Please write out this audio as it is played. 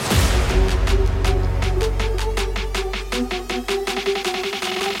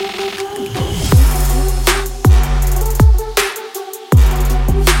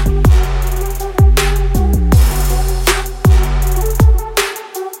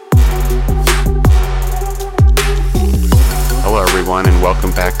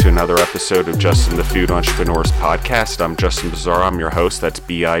to another episode of Justin the Food Entrepreneurs Podcast. I'm Justin Bizzarro. I'm your host. That's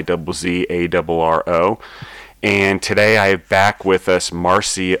Bizzarro. And today I have back with us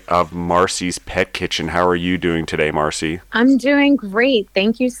Marcy of Marcy's Pet Kitchen. How are you doing today, Marcy? I'm doing great.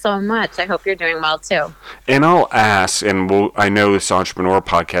 Thank you so much. I hope you're doing well too. And I'll ask, and I know it's Entrepreneur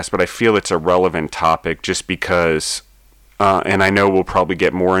Podcast, but I feel it's a relevant topic just because, and I know we'll probably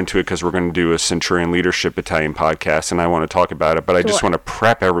get more into it because we're going to do a Centurion Leadership Battalion podcast, and I want to talk about it, but I just want to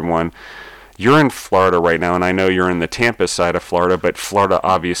prep everyone. You're in Florida right now, and I know you're in the Tampa side of Florida, but Florida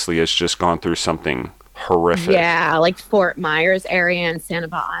obviously has just gone through something horrific. Yeah, like Fort Myers area and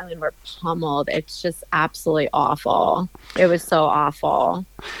Sanibel Island were pummeled. It's just absolutely awful. It was so awful.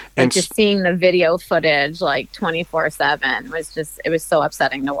 And just seeing the video footage like 24/7 it was so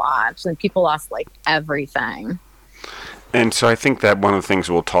upsetting to watch. And people lost like everything. And so I think that one of the things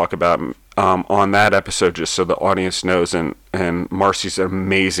we'll talk about on that episode, just so the audience knows, and Marcy's an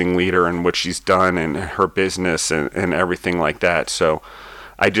amazing leader in what she's done and her business and everything like that. So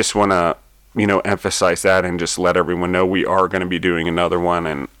I just want to emphasize that and just let everyone know we are going to be doing another one,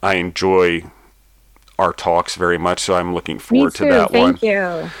 and I enjoy our talks very much, so I'm looking forward to that one. Thank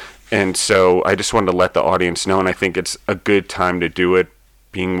you. And so I just wanted to let the audience know, and I think it's a good time to do it,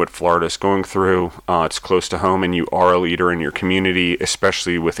 being what Florida's going through. It's close to home, and you are a leader in your community,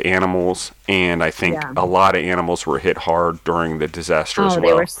 especially with animals, and I think a lot of animals were hit hard during the disaster as well.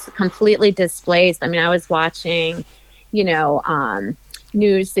 They were completely displaced. I mean, I was watching,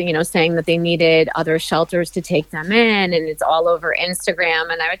 news, saying that they needed other shelters to take them in, and it's all over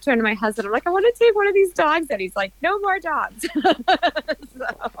Instagram. And I would turn to my husband, I'm like, I want to take one of these dogs, and he's like, no more dogs.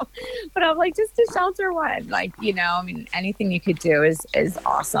 But I'm like, just to shelter one, anything you could do is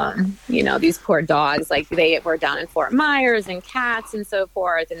awesome. These poor dogs, like they were down in Fort Myers, and cats and so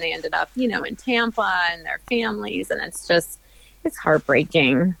forth, and they ended up in Tampa and their families, and it's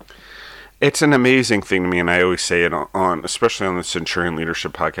heartbreaking. It's an amazing thing to me, and I always say it especially on the Centurion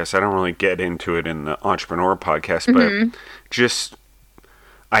Leadership Podcast. I don't really get into it in the Entrepreneur Podcast, but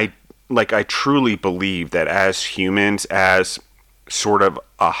I truly believe that as humans, as sort of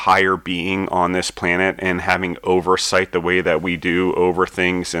a higher being on this planet, and having oversight the way that we do over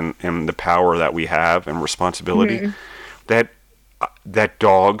things, and the power that we have and responsibility, that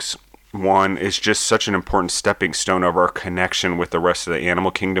dogs, one, is just such an important stepping stone of our connection with the rest of the animal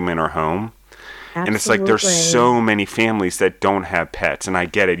kingdom in our home. Absolutely. And it's like there's so many families that don't have pets, and I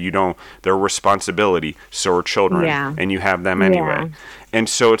get it. They're a responsibility, so are children, and you have them anyway. Yeah. And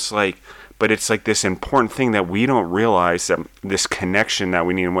so it's like, but it's like this important thing that we don't realize, that this connection that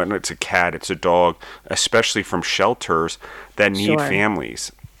we need, whether it's a cat, it's a dog, especially from shelters that need families.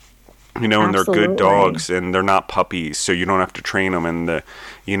 And they're good dogs, and they're not puppies, so you don't have to train them. And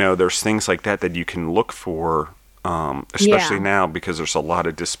there's things like that you can look for, especially now, because there's a lot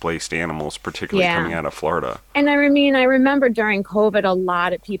of displaced animals, particularly coming out of Florida. And I remember during COVID, a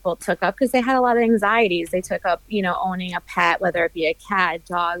lot of people took up, because they had a lot of anxieties. They took up, owning a pet, whether it be a cat,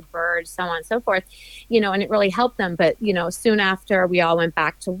 dog, bird, so on and so forth, and it really helped them. But, soon after we all went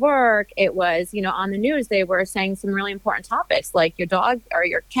back to work, it was, on the news, they were saying some really important topics, like your dog or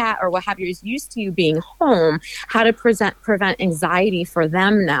your cat or what have you is used to you being home, how to prevent anxiety for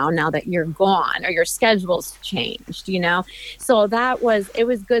them now that you're gone or your schedule's changed, So it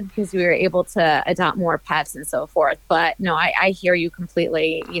was good because we were able to adopt more pets and so forth. But no, I hear you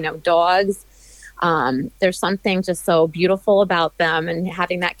completely. Dogs, there's something just so beautiful about them, and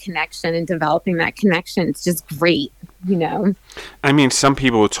having that connection and developing that connection, it's just great. I mean, some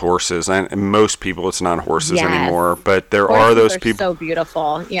people it's horses, and most people it's not horses anymore, but there are those people so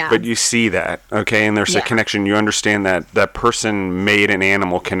beautiful. Yeah. But you see that, okay, and there's a connection. You understand that person made an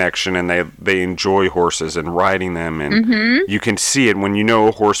animal connection, and they enjoy horses and riding them, and you can see it when you know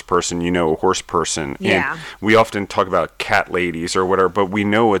a horse person. And we often talk about cat ladies or whatever, but we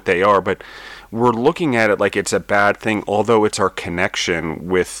know what they are. But we're looking at it like it's a bad thing, although it's our connection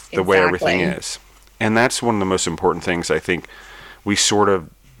with the way everything is. And that's one of the most important things. I think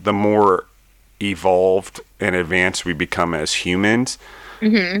the more evolved and advanced we become as humans,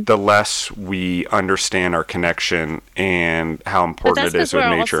 the less we understand our connection and how important it is with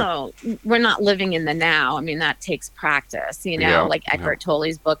nature. We're not living in the now. I mean, that takes practice, like Eckhart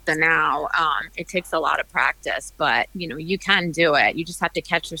Tolle's book, The Now. It takes a lot of practice, but, you can do it. You just have to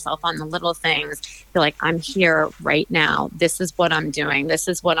catch yourself on the little things. Feel like, I'm here right now. This is what I'm doing. This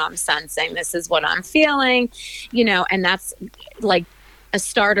is what I'm sensing. This is what I'm feeling, and that's like a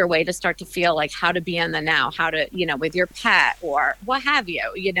starter way to start to feel like how to be in the now, how to, with your pet or what have you,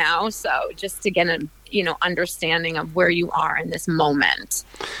 so just to get a, understanding of where you are in this moment.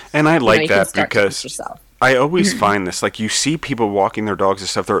 And I like that because I always find this, like, you see people walking their dogs and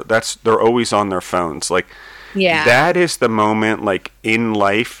stuff, they're always on their phones. Like, Yeah. that is the moment, like, in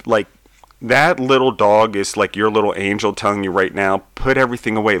life, like, that little dog is like your little angel telling you right now, put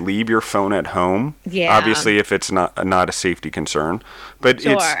everything away, leave your phone at home. Yeah. Obviously, if it's not a safety concern, but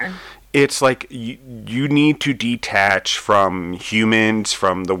Sure. it's like you need to detach from humans,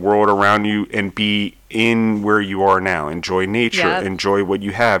 from the world around you, and be in where you are now. Enjoy nature, Yep. enjoy what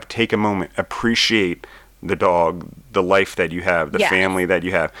you have. Take a moment, appreciate the dog, the life that you have, the Yes. family that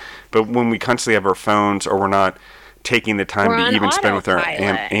you have. But when we constantly have our phones, or we're not taking the time We're to on even spend with our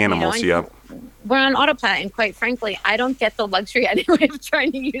autopilot, animals, and yep. we're on autopilot. And quite frankly, I don't get the luxury anyway of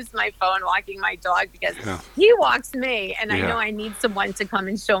trying to use my phone walking my dog, because Yeah. he walks me, and I Yeah. know I need someone to come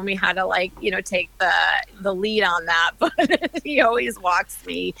and show me how to, like, take the lead on that. But he always walks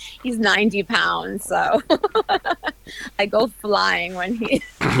me. He's 90 pounds, so I go flying when he.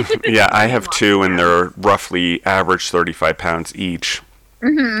 Yeah, I have two, and they're roughly average 35 pounds each.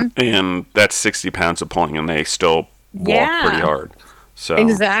 Mm-hmm. And that's 60 pounds of pulling, and they still walk Yeah. pretty hard. So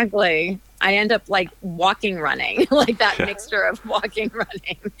Exactly. I end up like walking, running, like that Yeah. mixture of walking,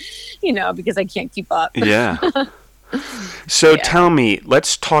 running, because I can't keep up. yeah. So Yeah. tell me,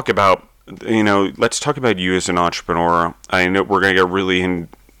 let's talk about you as an entrepreneur. I know we're going to get really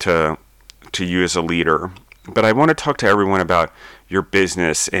into you as a leader, but I want to talk to everyone about your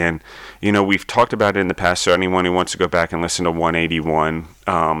business. And we've talked about it in the past, so anyone who wants to go back and listen to 181,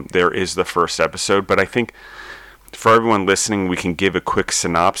 there is the first episode. But I think for everyone listening, we can give a quick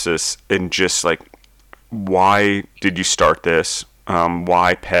synopsis and just like, why did you start this?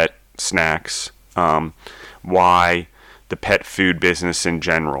 Why pet snacks? Why the pet food business in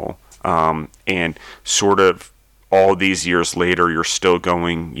general? And sort of all these years later, you're still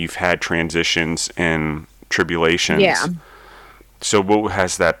going, you've had transitions and tribulations. Yeah. So what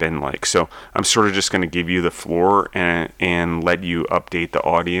has that been like? So I'm sort of just going to give you the floor and let you update the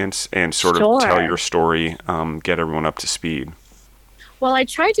audience and sort of tell Sure. your story, get everyone up to speed. Well, I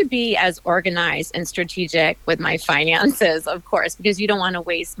try to be as organized and strategic with my finances, of course, because you don't want to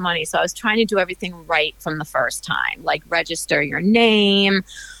waste money. So I was trying to do everything right from the first time, like register your name,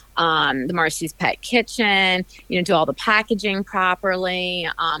 the Marcy's Pet Kitchen, do all the packaging properly.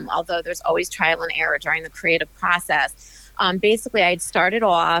 Although there's always trial and error during the creative process. Basically, I'd started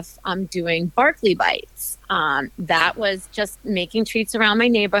off doing Barkley Bites. That was just making treats around my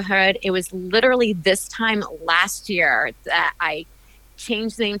neighborhood. It was literally this time last year that I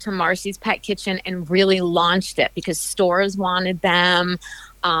changed the name to Marcy's Pet Kitchen and really launched it because stores wanted them.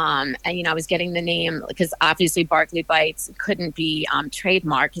 And, I was getting the name because obviously Barkley Bites couldn't be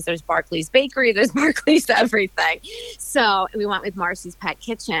trademarked because there's Barkley's Bakery, there's Barkley's everything. So we went with Marcy's Pet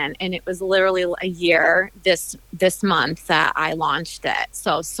Kitchen, and it was literally a year this month that I launched it.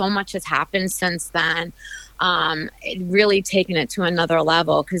 So much has happened since then. It really taken it to another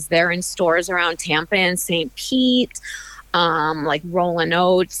level because they're in stores around Tampa and St. Pete. Like Rollin'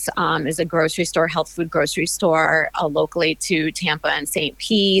 Oats is a grocery store, health food grocery store locally to Tampa and St.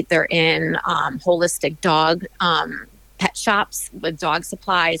 Pete. They're in holistic dog pet shops with dog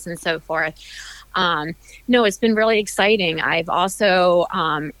supplies and so forth. No, it's been really exciting. I've also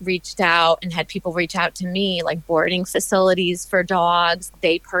reached out and had people reach out to me, like boarding facilities for dogs.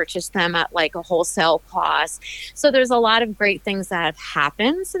 They purchase them at like a wholesale cost. So there's a lot of great things that have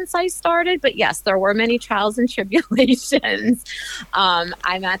happened since I started. But yes, there were many trials and tribulations. I'm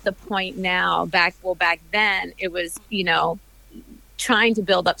at the point now, back then it was, trying to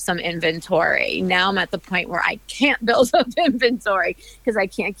build up some inventory. Now I'm at the point where I can't build up inventory because I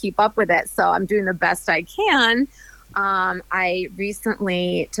can't keep up with it. So I'm doing the best I can. I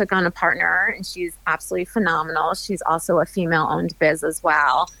recently took on a partner, and she's absolutely phenomenal. She's also a female-owned biz as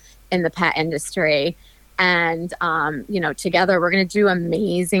well in the pet industry. And, together we're going to do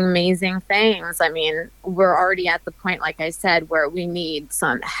amazing, amazing things. I mean, we're already at the point, like I said, where we need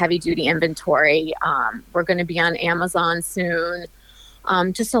some heavy-duty inventory. We're going to be on Amazon soon.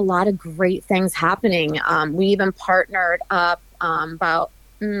 Just a lot of great things happening. We even partnered up about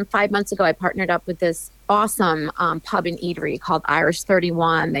 5 months ago. I partnered up with this awesome pub and eatery called Irish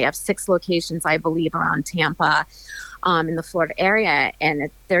 31. They have 6 locations, I believe, around Tampa in the Florida area. And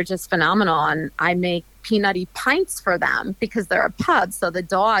they're just phenomenal. And I make peanutty pints for them because they're a pub. So the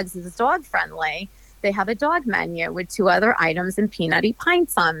dogs is dog friendly. They have a dog menu with 2 other items and peanutty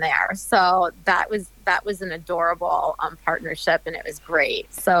pints on there. So that was an adorable partnership, and it was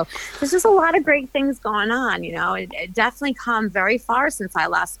great. So there's just a lot of great things going on. It definitely come very far since I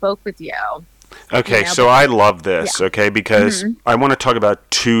last spoke with you. Okay, so I love this, Yeah. okay, because Mhm. I want to talk about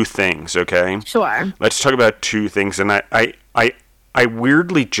 2 things, okay? Sure. Let's talk about 2 things, and I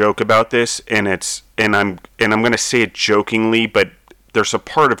weirdly joke about this, and I'm going to say it jokingly, but there's a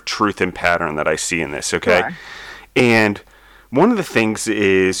part of truth and pattern that I see in this, okay? Sure. And one of the things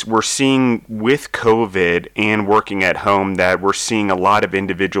is we're seeing with COVID and working at home that we're seeing a lot of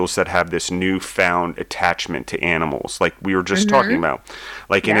individuals that have this newfound attachment to animals, like we were just talking about.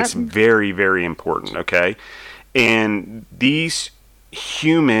 Like, and it's Yep. very, very important, okay? And these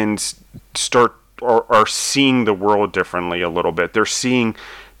humans are seeing the world differently a little bit. They're seeing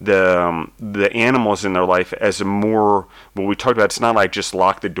the animals in their life as a more, what we talked about. It's not like just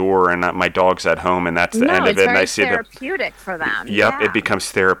lock the door and my dog's at home and that's the No, end of it's it. And very I see that. therapeutic for them. Yep, Yeah. it becomes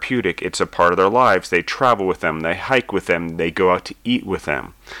therapeutic. It's a part of their lives. They travel with them, they hike with them, they go out to eat with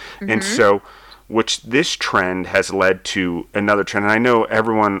them. And so, which this trend has led to another trend. And I know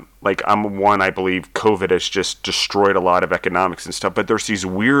everyone, like I believe COVID has just destroyed a lot of economics and stuff, but there's these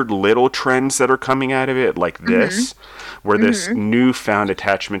weird little trends that are coming out of it, like this, where this newfound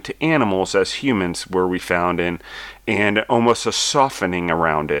attachment to animals as humans, where we found in, and almost a softening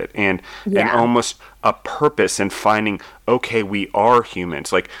around it, and Yeah. almost a purpose in finding, okay, we are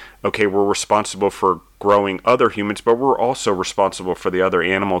humans. Like, okay, we're responsible for growing other humans, but we're also responsible for the other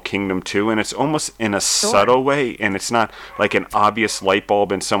animal kingdom too. And it's almost in a subtle way, and it's not like an obvious light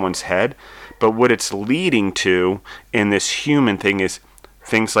bulb in someone's head. But what it's leading to in this human thing is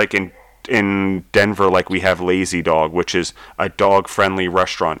things like in Denver, like we have Lazy Dog, which is a dog-friendly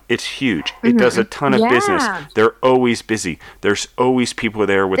restaurant. It's huge. It does a ton of business. Yeah. They're always busy. There's always people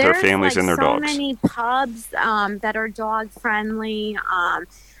there with their families and their so dogs. many pubs that are dog friendly.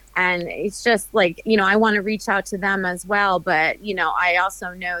 And it's just like, I want to reach out to them as well. But, I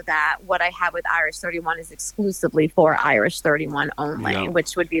also know that what I have with Irish 31 is exclusively for Irish 31 only, Yeah.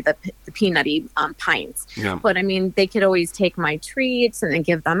 which would be the peanutty pints. Yeah. But I mean, they could always take my treats and then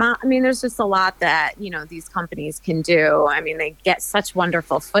give them out. I mean, there's just a lot that, these companies can do. I mean, they get such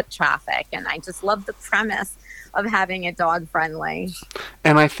wonderful foot traffic. And I just love the premise of having it dog friendly.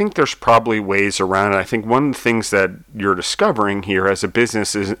 And I think there's probably ways around it. I think one of the things that you're discovering here as a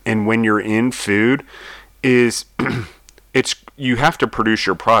business is, and when you're in food, is it's you have to produce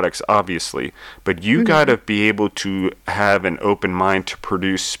your products, obviously, but you got to be able to have an open mind to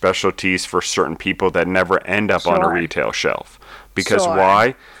produce specialties for certain people that never end up on a Sure. retail shelf. Because Sure.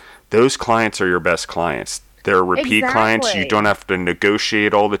 why? Those clients are your best clients. They're repeat clients. You Exactly. don't have to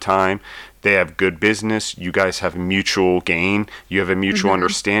negotiate all the time. They have good business. You guys have mutual gain. You have a mutual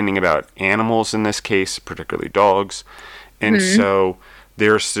understanding about animals in this case, particularly dogs. And so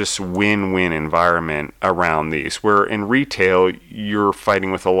there's this win-win environment around these, where in retail, you're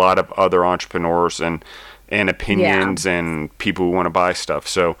fighting with a lot of other entrepreneurs and opinions and people who want to buy stuff.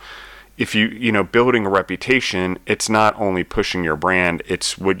 So if building a reputation, it's not only pushing your brand,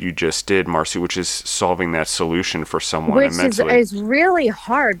 it's what you just did, Marcy, which is solving that solution for someone Which immensely. is really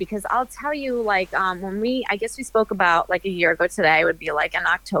hard, because I'll tell you, like, I guess we spoke about like a year ago today, would be like in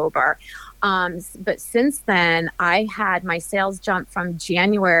October. But since then, I had my sales jump from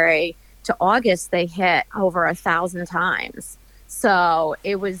January to August. They hit over 1,000 times. So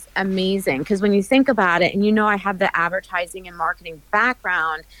it was amazing, because when you think about it, and I have the advertising and marketing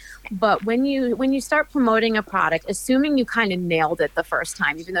background, but when you start promoting a product, assuming you kind of nailed it the first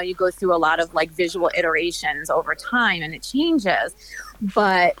time, even though you go through a lot of like visual iterations over time and it changes,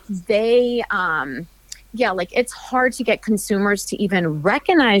 but they like, it's hard to get consumers to even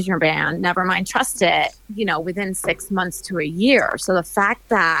recognize your brand, never mind trust it, within 6 months to a year. So the fact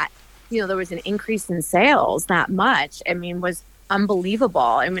that there was an increase in sales that much, I mean, was unbelievable.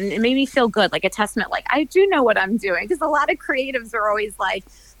 I mean, it made me feel good, like a testament, like I do know what I'm doing. Because a lot of creatives are always like,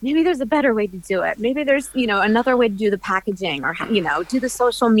 maybe there's a better way to do it. Maybe there's, another way to do the packaging, or, do the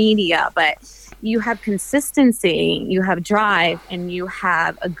social media. But you have consistency, you have drive, and you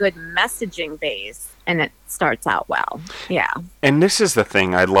have a good messaging base, and it starts out well. Yeah. And this is the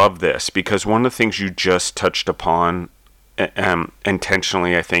thing, I love this, because one of the things you just touched upon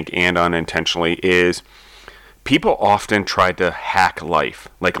intentionally, I think, and unintentionally, is people often try to hack life.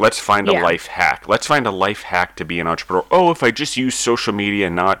 Like, let's find a life hack. Let's find a life hack to be an entrepreneur. Oh, if I just use social media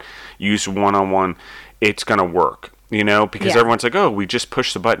and not use one-on-one, it's going to work. Because everyone's like, oh, we just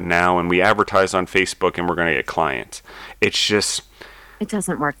push the button now and we advertise on Facebook and we're going to get clients. It's just... It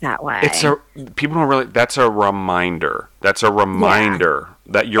doesn't work that way. People don't really, that's a reminder. That's a reminder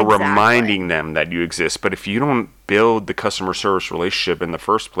that you're reminding them that you exist. But if you don't build the customer service relationship in the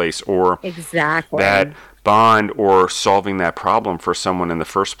first place, or that bond, or solving that problem for someone in the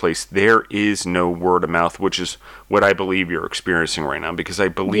first place, there is no word of mouth, which is what I believe you're experiencing right now. Because I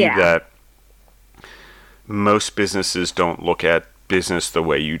believe that most businesses don't look at business the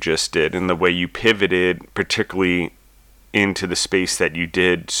way you just did, and the way you pivoted, particularly into the space that you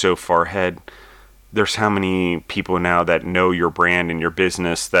did so far ahead, there's how many people now that know your brand and your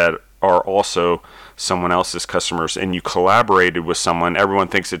business that are also someone else's customers, and you collaborated with someone. Everyone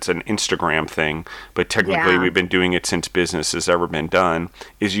thinks it's an Instagram thing, but technically we've been doing it since business has ever been done,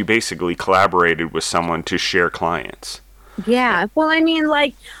 is you basically collaborated with someone to share clients. Yeah. Well, I mean,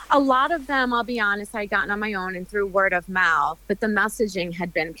 like a lot of them, I'll be honest, I gotten on my own and through word of mouth, but the messaging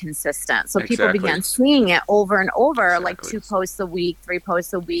had been consistent. So people began seeing it over and over, like 2 posts a week, 3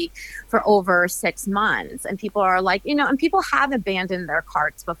 posts a week for over 6 months. And people are like, and people have abandoned their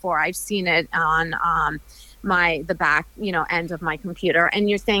carts before. I've seen it on the back, end of my computer. And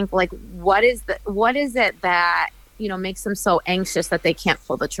you think like, what is it that makes them so anxious that they can't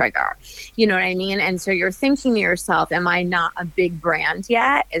pull the trigger? You know what I mean? And so you're thinking to yourself, am I not a big brand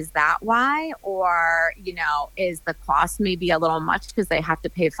yet? Is that why? Or, is the cost maybe a little much because they have to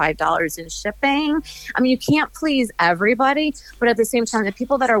pay $5 in shipping? I mean, you can't please everybody, but at the same time, the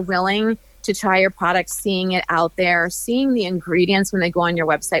people that are willing to try your product, seeing it out there, seeing the ingredients when they go on your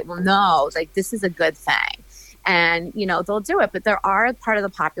website will know like this is a good thing. And, they'll do it. But there are a part of the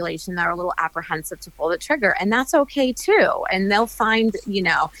population that are a little apprehensive to pull the trigger. And that's okay, too. And they'll find,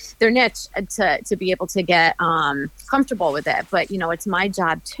 their niche to be able to get comfortable with it. But, it's my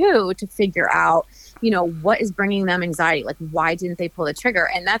job, too, to figure out, what is bringing them anxiety? Like, why didn't they pull the trigger?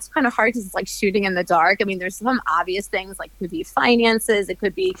 And that's kind of hard because it's like shooting in the dark. I mean, there's some obvious things, like it could be finances. It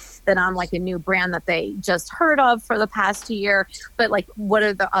could be that I'm like a new brand that they just heard of for the past year. But like, what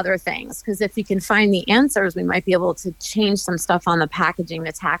are the other things? Because if you can find the answers, we might be able to change some stuff on the packaging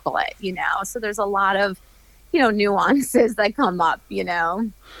to tackle it, So there's a lot of, nuances that come up,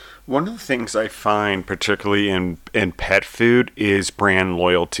 One of the things I find, particularly in pet food, is brand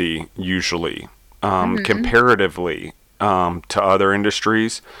loyalty, usually. Comparatively to other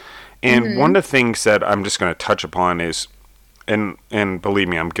industries. And one of the things that I'm just going to touch upon is, and believe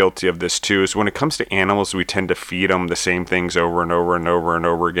me, I'm guilty of this too, is when it comes to animals, we tend to feed them the same things over and over and over and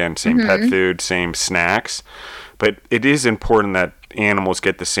over again, same pet food, same snacks. But it is important that animals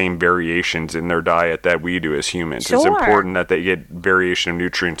get the same variations in their diet that we do as humans. Sure. It's important that they get variation of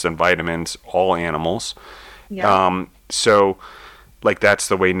nutrients and vitamins, all animals. Yeah. So like that's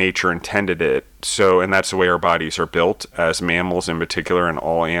the way nature intended it. So, and that's the way our bodies are built as mammals in particular and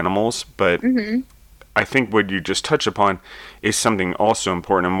all animals. But I think what you just touched upon is something also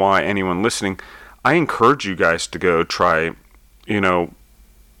important, and why anyone listening, I encourage you guys to go try,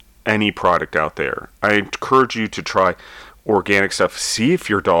 any product out there. I encourage you to try organic stuff. See if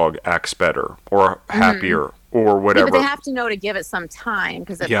your dog acts better or happier or whatever. Yeah, but they have to know to give it some time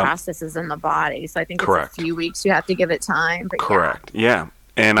because it processes in the body. So I think it's a few weeks you have to give it time. But correct. Yeah.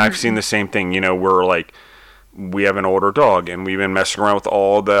 And I've seen the same thing. We're like, we have an older dog and we've been messing around with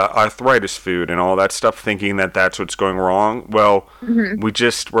all the arthritis food and all that stuff thinking that that's what's going wrong. Well,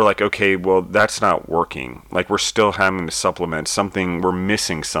 we're like, okay, well, that's not working. Like we're still having to supplement something. We're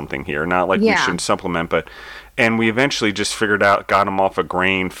missing something here. Not like we shouldn't supplement, and we eventually just got him off a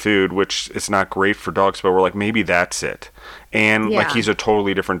grain food, which is not great for dogs, but we're like, maybe that's it. And like he's a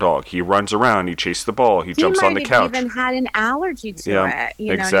totally different dog. He runs around, he chases the ball, he jumps on the couch. He might have even had an allergy to it.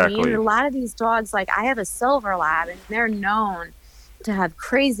 You know what I mean? A lot of these dogs, like I have a silver lab, and they're known to have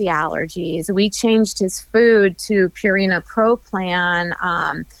crazy allergies. We changed his food to Purina Pro Plan,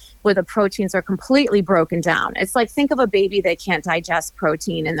 where the proteins are completely broken down. It's like, think of a baby that can't digest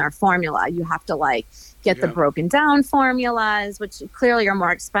protein in their formula. You have to get the broken down formulas, which clearly are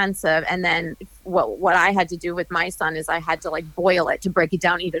more expensive. And then what I had to do with my son is I had to boil it to break it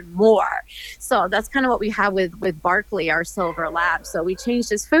down even more. So that's kind of what we have with Barkley, our silver lab. So we changed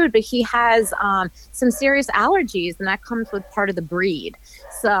his food, but he has some serious allergies, and that comes with part of the breed.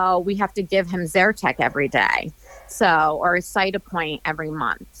 So we have to give him Zyrtec every day. Or a Cytopoint every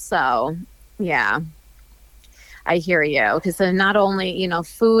month. So, yeah, I hear you. Because not only,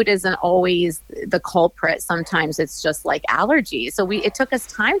 food isn't always the culprit. Sometimes it's just like allergies. So it took us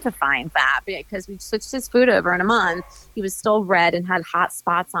time to find that because we switched his food over in a month. He was still red and had hot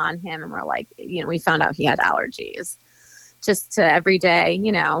spots on him. And we're like, we found out he had allergies. Just to everyday,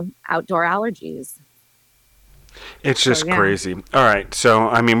 outdoor allergies. It's just crazy. All right. So,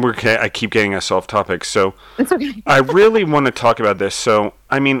 I mean, I keep getting us off topic. So, it's okay. I really want to talk about this. So,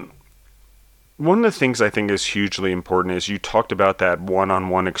 I mean, one of the things I think is hugely important is you talked about that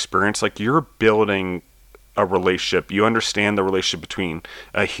one-on-one experience. Like you're building a relationship. You understand the relationship between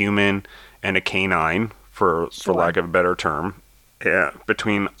a human and a canine, for lack of a better term,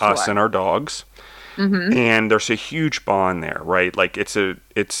 between us and our dogs. And there's a huge bond there, right? Like it's a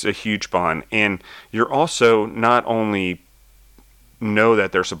huge bond. And you're also not only know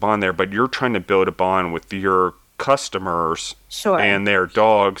that there's a bond there, but you're trying to build a bond with your customers Sure. and their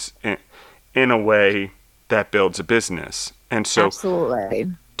dogs in a way that builds a business. And so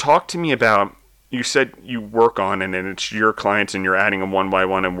Absolutely. talk to me about, you said you work on it and it's your clients and you're adding them one by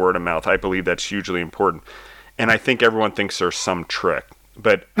one and word of mouth. I believe that's hugely important. And I think everyone thinks there's some trick.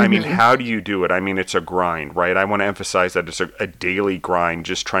 But, I mean, how do you do it? I mean, it's a grind, right? I want to emphasize that it's a daily grind,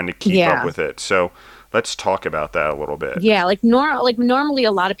 just trying to keep up with it. So let's talk about that a little bit. Yeah, normally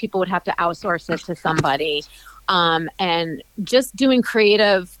a lot of people would have to outsource it to somebody. And just doing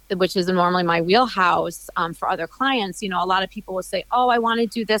creative, which is normally my wheelhouse, for other clients, a lot of people will say, oh, I want to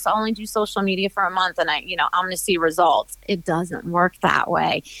do this. I'll only do social media for a month and I'm going to see results. It doesn't work that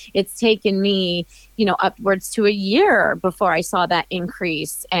way. It's taken me, upwards to a year before I saw that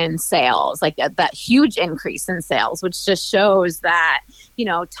increase in sales, like that huge increase in sales, which just shows that,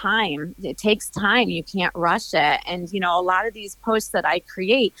 time, it takes time. You can't rush it. And, a lot of these posts that I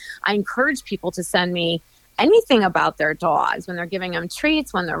create, I encourage people to send me anything about their dogs, when they're giving them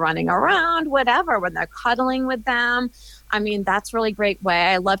treats, when they're running around, whatever, when they're cuddling with them. I mean, that's a really great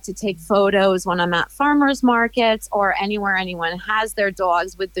way. I love to take photos when I'm at farmers markets or anywhere anyone has their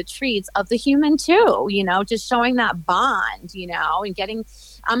dogs with the treats of the human too, just showing that bond, and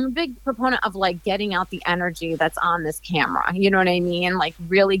I'm a big proponent of like getting out the energy that's on this camera. You know what I mean? Like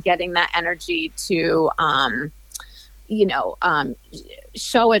really getting that energy to,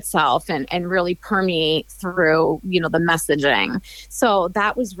 show itself and really permeate through, the messaging. So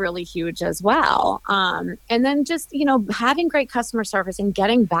that was really huge as well. And then just, having great customer service and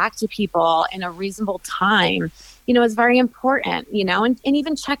getting back to people in a reasonable time, is very important, and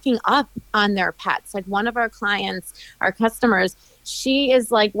even checking up on their pets. Like one of our clients, our customers, she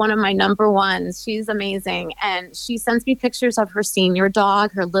is like one of my number ones. She's amazing. And she sends me pictures of her senior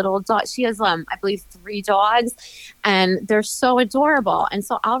dog, her little dog. She has, I believe, 3 dogs, and they're so adorable. And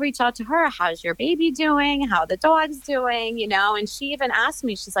so I'll reach out to her. How's your baby doing? How the dog's doing? And she even asked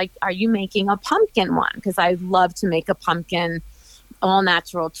me, she's like, are you making a pumpkin one? Because I love to make a pumpkin all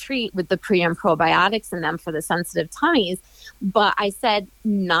natural treat with the pre and probiotics in them for the sensitive tummies. But I said,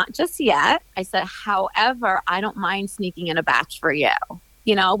 not just yet. I said, however, I don't mind sneaking in a batch for you.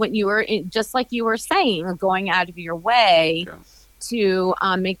 When you were just like you were saying, going out of your way to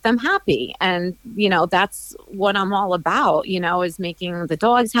make them happy. And, that's what I'm all about, is making the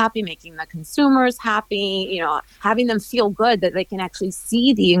dogs happy, making the consumers happy, having them feel good that they can actually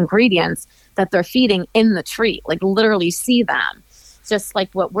see the ingredients that they're feeding in the treat, like literally see them. Just like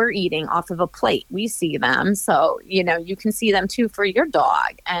what we're eating off of a plate, we see them. So, you can see them too for your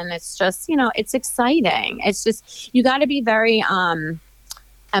dog. And it's just, it's exciting. It's just, you got to be very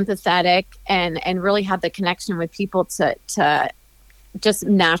empathetic and really have the connection with people to just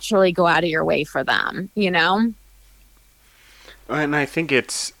naturally go out of your way for them, And I think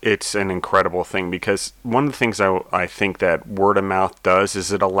it's an incredible thing, because one of the things I think that word of mouth does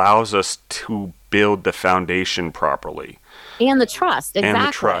is it allows us to build the foundation properly. And the trust, exactly. And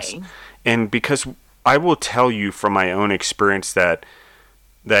the trust. And because I will tell you from my own experience that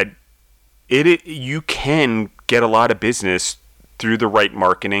you can get a lot of business through the right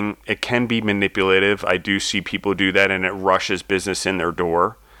marketing. It can be manipulative. I do see people do that, and it rushes business in their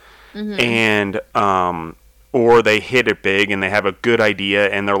door. Mm-hmm. And or they hit it big and they have a good idea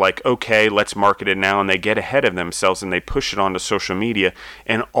and they're like, okay, let's market it now, and they get ahead of themselves and they push it onto social media,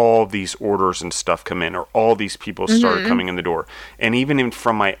 and all these orders and stuff come in, or all these people start coming in the door. And even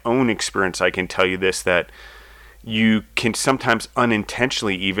from my own experience, I can tell you this, that you can sometimes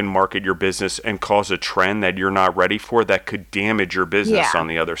unintentionally even market your business and cause a trend that you're not ready for that could damage your business on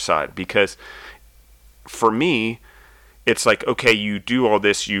the other side. Because for me, it's like, okay, you do all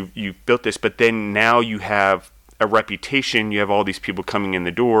this, you've built this, but then now you have a reputation, you have all these people coming in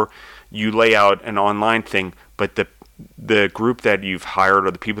the door, you lay out an online thing, but the group that you've hired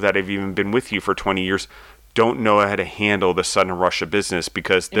or the people that have even been with you for 20 years don't know how to handle the sudden rush of business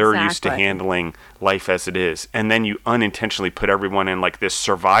because they're used to handling life as it is. And then you unintentionally put everyone in like this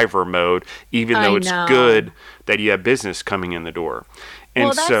survivor mode, even though it's good that you have business coming in the door. And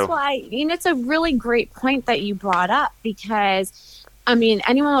well, that's why, it's a really great point that you brought up, because,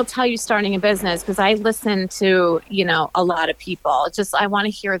 anyone will tell you starting a business, because I listen to, a lot of people. I want to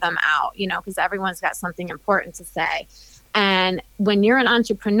hear them out, because everyone's got something important to say. And when you're an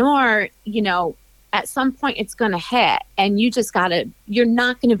entrepreneur, at some point it's going to hit, and you're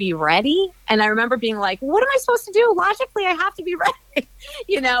not going to be ready. And I remember being like, what am I supposed to do? Logically, I have to be ready,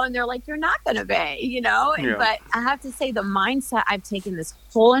 and they're like, you're not going to be, But I have to say, the mindset I've taken this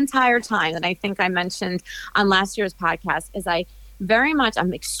whole entire time, that I think I mentioned on last year's podcast, is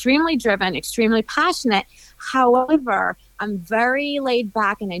I'm extremely driven, extremely passionate. However, I'm very laid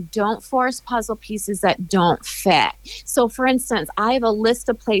back and I don't force puzzle pieces that don't fit. So for instance, I have a list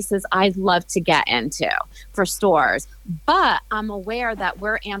of places I'd love to get into for stores, but I'm aware that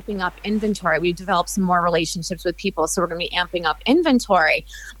we're amping up inventory. We've developed some more relationships with people, so we're going to be amping up inventory.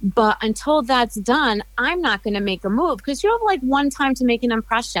 But until that's done, I'm not going to make a move because you have like one time to make an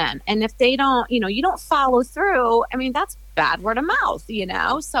impression. And if they don't, you don't follow through, I mean, that's bad word of mouth,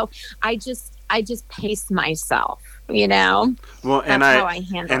 So I just pace myself, Well, That's how I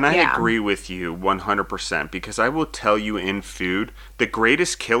handle it. I Yeah. agree with you 100% because I will tell you in food, the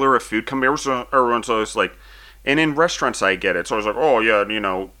greatest killer of food. Everyone's always like, and in restaurants I get it. It's always like, oh yeah,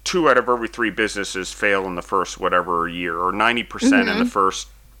 2 out of every 3 businesses fail in the first whatever year, or 90% in the first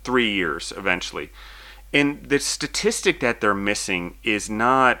 3 years eventually. And the statistic that they're missing is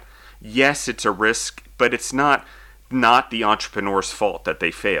not, yes, it's a risk, but it's not the entrepreneur's fault that they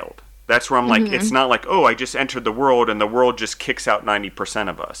failed. That's where I'm like, it's not like, oh, I just entered the world and the world just kicks out 90%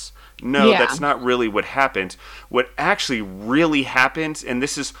 of us. No, Yeah. that's not really what happens. What actually really happens, and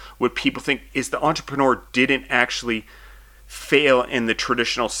this is what people think, is the entrepreneur didn't actually fail in the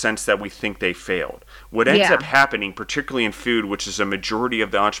traditional sense that we think they failed. What ends Yeah. up happening, particularly in food, which is a majority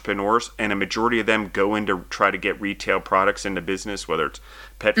of the entrepreneurs and a majority of them go in to try to get retail products into business, whether it's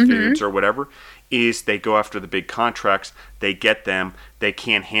pet foods or whatever, is they go after the big contracts, they get them, they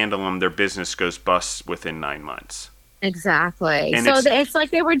can't handle them, their business goes bust within 9 months. Exactly. And So it's- it's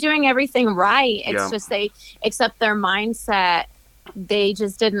like they were doing everything right. It's Yeah. just except their mindset, they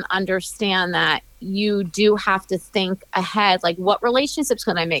just didn't understand that you do have to think ahead. Like, what relationships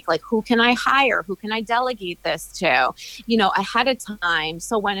can I make? Like, who can I hire? Who can I delegate this to? Ahead of time.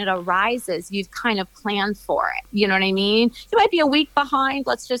 So when it arises, you've kind of planned for it. You know what I mean? You might be a week behind,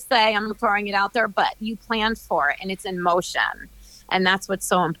 let's just say, I'm throwing it out there, but you planned for it and it's in motion. And that's what's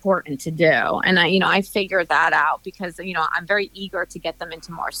so important to do. And I figured that out because, I'm very eager to get them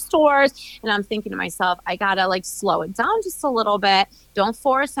into more stores. And I'm thinking to myself, I got to slow it down just a little bit. Don't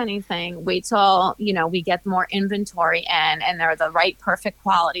force anything. Wait till, we get more inventory in and they're the right perfect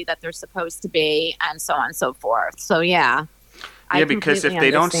quality that they're supposed to be and so on and so forth. So, yeah. Yeah, because if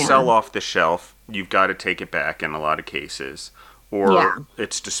they don't understand. sell off the shelf, you've got to take it back in a lot of cases. Or Yeah.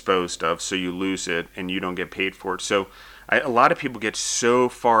 it's disposed of, so you lose it and you don't get paid for it. So a lot of people get so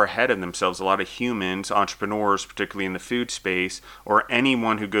far ahead of themselves. A lot of humans, entrepreneurs, particularly in the food space, or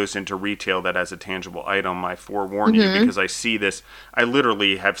anyone who goes into retail that has a tangible item, I forewarn you because I see this. I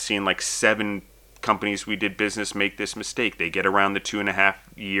literally have seen like 7 companies we did business make this mistake. They get around the 2.5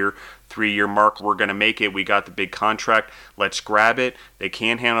 year, 3 year mark. We're going to make it. We got the big contract. Let's grab it. They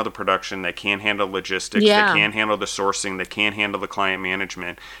can't handle the production. They can't handle logistics. Yeah. They can't handle the sourcing. They can't handle the client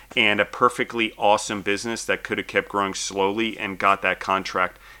management. And a perfectly awesome business that could have kept growing slowly and got that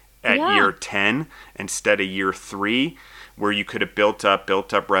contract at Yeah. year 10 instead of year 3, where you could have built up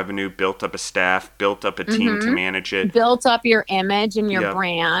revenue, built up a staff, built up a team to manage it. Built up your image and your Yep.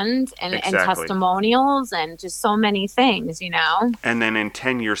 brand and Exactly. testimonials and just so many things, And then in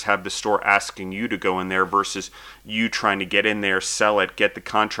 10 years have the store asking you to go in there versus you trying to get in there, sell it, get the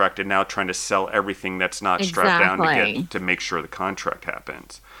contract, and now trying to sell everything that's not strapped down Exactly. to make sure the contract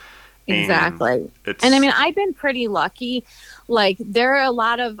happens. Exactly. It's, And I mean, I've been pretty lucky. Like, there are a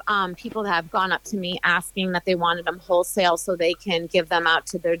lot of people that have gone up to me asking that they wanted them wholesale so they can give them out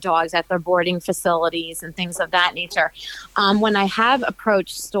to their dogs at their boarding facilities and things of that nature. When I have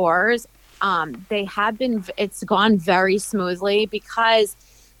approached stores, it's gone very smoothly because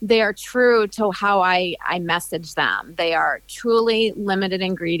they are true to how I message them. They are truly limited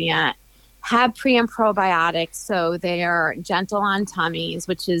ingredient, have pre and probiotics, so they are gentle on tummies,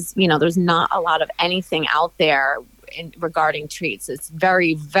 which is, there's not a lot of anything out there regarding treats. It's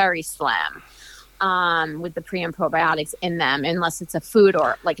very, very slim with the pre and probiotics in them, unless it's a food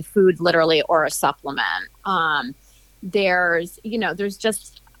or like a food literally or a supplement. There's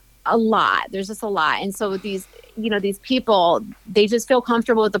just a lot. There's just a lot. And so these people, they just feel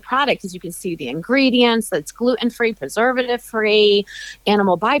comfortable with the product because you can see the ingredients. It's gluten-free, preservative-free,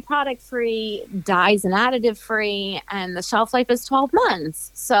 animal byproduct free, dyes and additive free, and the shelf life is 12 months.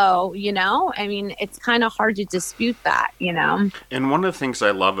 So, I mean, it's kind of hard to dispute that, And one of the things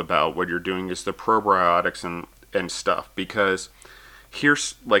I love about what you're doing is the probiotics and stuff, because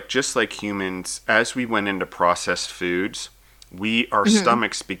here's just like humans, as we went into processed foods, our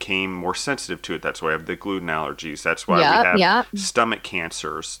stomachs became more sensitive to it. That's why we have the gluten allergies. That's why Yep, we have yep. stomach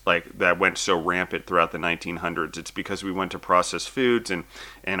cancers, like that went so rampant throughout the 1900s. It's because we went to processed foods and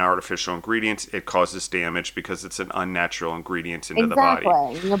artificial ingredients. It causes damage because it's an unnatural ingredient into the body.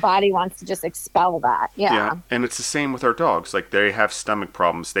 Exactly. Your body wants to just expel that. Yeah. And it's the same with our dogs. Like, they have stomach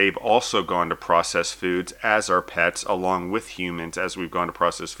problems. They've also gone to processed foods as our pets, along with humans, as we've gone to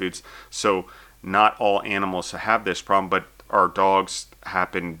processed foods. So not all animals have this problem, but our dogs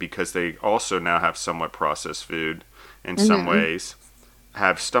happen because they also now have somewhat processed food in some ways,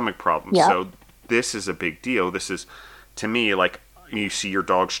 have stomach problems. Yep. So this is a big deal. This is, to me, like, you see your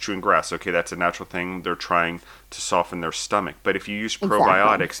dogs chewing grass. Okay, that's a natural thing. They're trying to soften their stomach. But if you use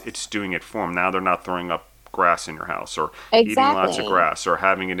probiotics, it's doing it for them. Now they're not throwing up grass in your house or eating lots of grass or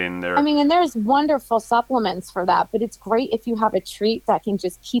having it in there. I mean, and there's wonderful supplements for that, but it's great if you have a treat that can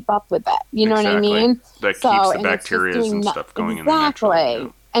just keep up with it. You know what I mean? That keeps the bacteria and stuff going in there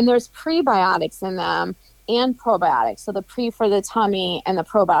naturally. And there's prebiotics in them and probiotics. So the pre for the tummy and the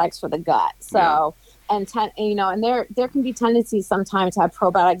probiotics for the gut. So and and there can be tendencies sometimes to have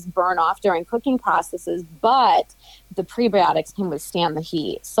probiotics burn off during cooking processes, but the prebiotics can withstand the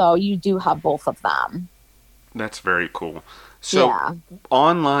heat. So you do have both of them. That's very cool. So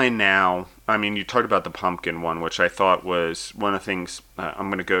online now, I mean, you talked about the pumpkin one, which I thought was one of the things. I'm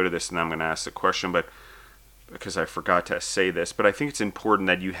going to go to this and I'm going to ask the question, but because I forgot to say this, but I think it's important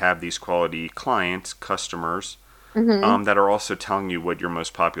that you have these quality clients, customers, that are also telling you what your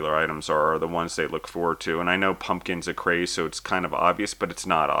most popular items are, or the ones they look forward to. And I know pumpkin's a craze, so it's kind of obvious, but it's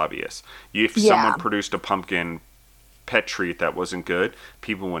not obvious. If someone produced a pumpkin pet treat that wasn't good,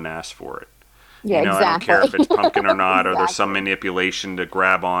 people wouldn't ask for it. Yeah, I don't care if it's pumpkin or not, or there's some manipulation to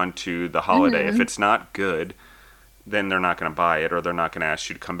grab on to the holiday. If it's not good, then they're not going to buy it, or they're not going to ask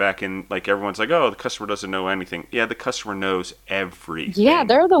you to come back. And like, everyone's like, oh, the customer doesn't know anything. Yeah, the customer knows everything. Yeah,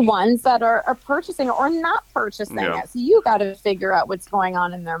 they're the ones that are purchasing or not purchasing it. So you got to figure out what's going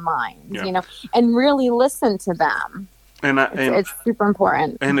on in their minds, and really listen to them. And it's super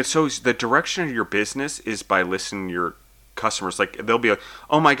important. And it's always the direction of your business is by listening to your customers. Like, they'll be like,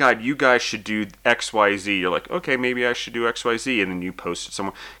 oh my god, you guys should do XYZ. You're like, okay, maybe I should do XYZ. And then you post it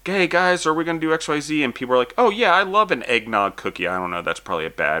somewhere, hey guys, are we going to do XYZ? And people are like, oh yeah, I love an eggnog cookie. I don't know, that's probably a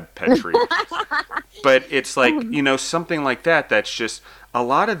bad pet treat. But it's like, something like that. That's just, a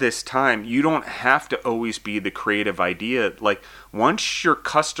lot of this time, you don't have to always be the creative idea. Like, once your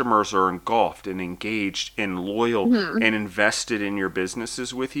customers are engulfed and engaged and loyal and invested in your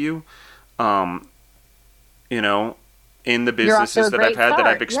businesses with you, in the businesses that I've had, that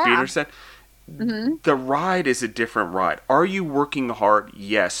I've experienced, the ride is a different ride. Are you working hard?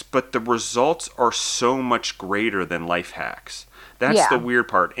 Yes, but the results are so much greater than life hacks. That's the weird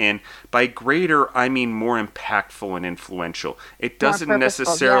part. And by greater, I mean more impactful and influential. It doesn't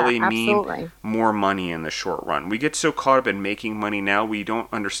necessarily mean more money in the short run. We get so caught up in making money now, we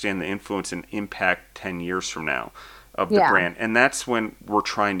don't understand the influence and impact 10 years from now of the brand. And that's when we're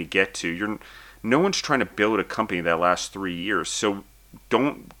trying to get to. No one's trying to build a company that lasts 3 years. So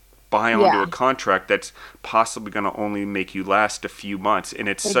don't buy onto a contract that's possibly going to only make you last a few months. And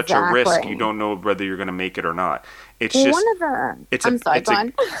it's such a risk. You don't know whether you're going to make it or not. It's just,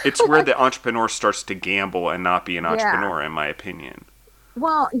 it's where the entrepreneur starts to gamble and not be an entrepreneur, in my opinion.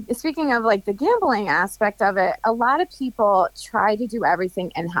 Well, speaking of like the gambling aspect of it, a lot of people try to do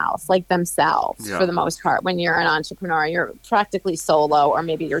everything in-house, like themselves, for the most part. When you're an entrepreneur, you're practically solo, or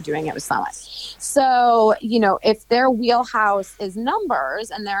maybe you're doing it with someone. So, if their wheelhouse is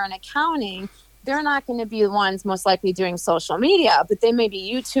numbers and they're in accounting, they're not going to be the ones most likely doing social media, but they may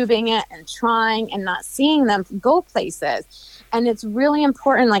be YouTubing it and trying and not seeing them go places. And it's really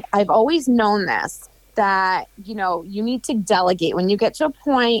important. Like, I've always known this, that, you need to delegate. When you get to a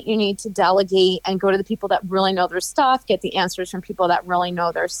point, you need to delegate and go to the people that really know their stuff, get the answers from people that really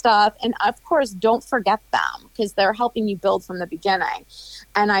know their stuff. And of course, don't forget them, because they're helping you build from the beginning.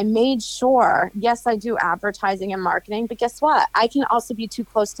 And I made sure, yes, I do advertising and marketing, but guess what? I can also be too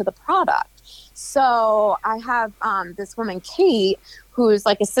close to the product. So I have this woman, Kate, who's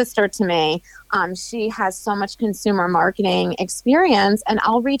like a sister to me. She has so much consumer marketing experience, and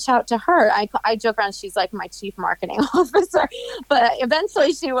I'll reach out to her. I joke around, she's like my chief marketing officer, but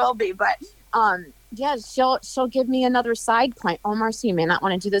eventually she will be. But she'll give me another side point. Oh, Marcy, you may not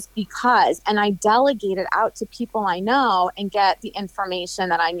want to do this because, and I delegate it out to people I know and get the information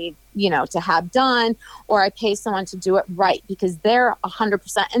that I need, to have done, or I pay someone to do it right because they're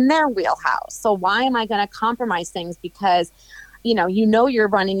 100% in their wheelhouse. So why am I going to compromise things because, you're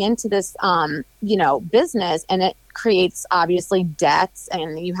running into this, business, and creates obviously debts,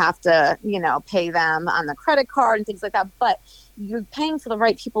 and you have to, pay them on the credit card and things like that. But you're paying for the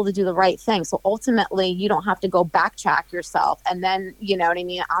right people to do the right thing. So ultimately, you don't have to go backtrack yourself. And then, you know what I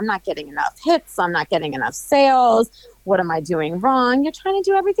mean? I'm not getting enough hits. I'm not getting enough sales. What am I doing wrong? You're trying to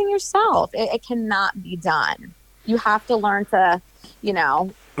do everything yourself. It cannot be done. You have to learn to,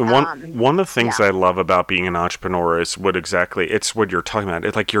 one of the things I love about being an entrepreneur is it's what you're talking about.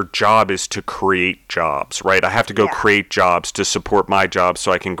 It's like your job is to create jobs, right? I have to go create jobs to support my job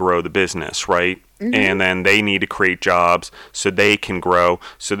so I can grow the business, right? Mm-hmm. And then they need to create jobs so they can grow,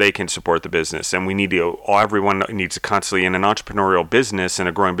 so they can support the business. And everyone needs to constantly, in an entrepreneurial business and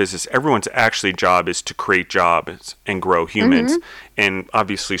a growing business, everyone's actually job is to create jobs and grow humans and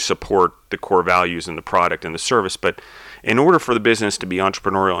obviously support the core values in the product and the service. But in order for the business to be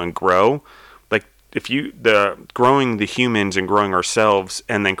entrepreneurial and grow, like growing the humans and growing ourselves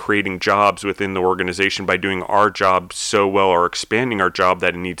and then creating jobs within the organization by doing our job so well or expanding our job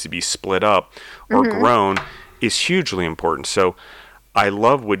that it needs to be split up or grown is hugely important. So I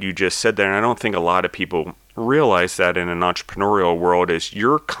love what you just said there, and I don't think a lot of people realize that in an entrepreneurial world is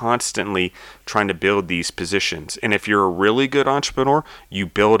you're constantly trying to build these positions. And if you're a really good entrepreneur, you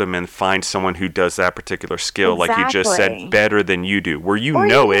build them and find someone who does that particular skill, like you just said, better than you do, where you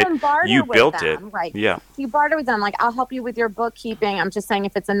know it, you built it. Right. Yeah. You barter with them. Like, I'll help you with your bookkeeping. I'm just saying,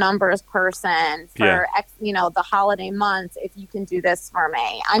 if it's a numbers person for the holiday months, if you can do this for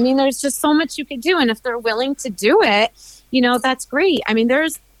me. I mean, there's just so much you could do. And if they're willing to do it, that's great. I mean, there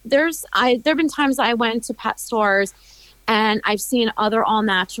have been times I went to pet stores and I've seen other all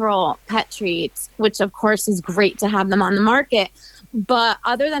natural pet treats, which of course is great to have them on the market. But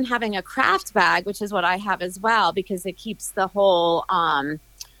other than having a craft bag, which is what I have as well, because it keeps the whole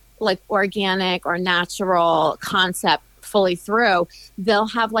like organic or natural concept fully through, they'll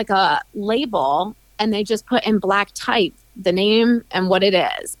have like a label and they just put in black type the name and what it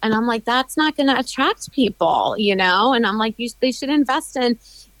is. And I'm like, that's not going to attract people, and I'm like, they should invest in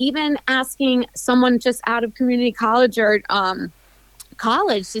even asking someone just out of community college or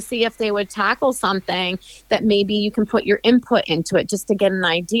college to see if they would tackle something that maybe you can put your input into it just to get an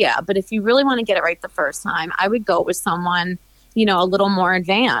idea. But if you really want to get it right the first time, I would go with someone, a little more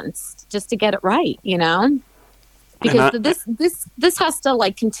advanced just to get it right, because this has to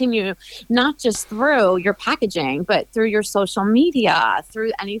like continue not just through your packaging, but through your social media,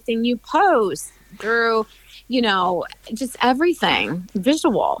 through anything you post, through just everything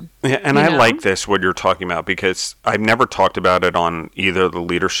visual. Yeah, and I like this, what you're talking about, because I've never talked about it on either the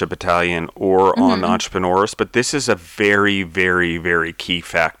Leadership Battalion or on Entrepreneurs, but this is a very, very, very key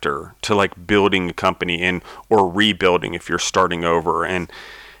factor to like building a company or rebuilding if you're starting over and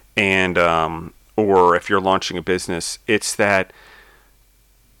or if you're launching a business. It's that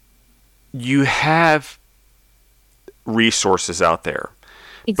you have resources out there.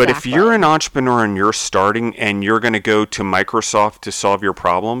 Exactly. But if you're an entrepreneur and you're starting and you're going to go to Microsoft to solve your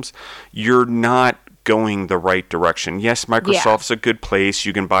problems, you're not going the right direction. Yes, Microsoft's a good place.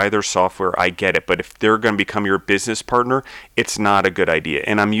 You can buy their software. I get it. But if they're going to become your business partner, it's not a good idea.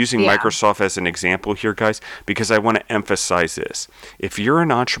 And I'm using Microsoft as an example here, guys, because I want to emphasize this. If you're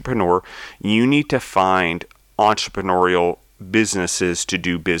an entrepreneur, you need to find entrepreneurial businesses to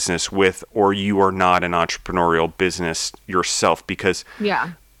do business with, or you are not an entrepreneurial business yourself, because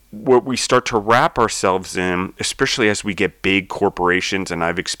what we start to wrap ourselves in, especially as we get big corporations, and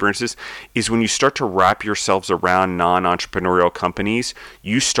I've experienced this, is when you start to wrap yourselves around non-entrepreneurial companies,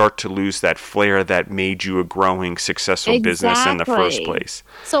 you start to lose that flair that made you a growing, successful business in the first place.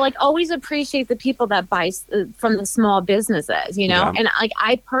 So like, always appreciate the people that buy from the small businesses, and like,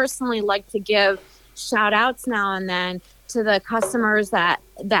 I personally like to give shout outs now and then to the customers that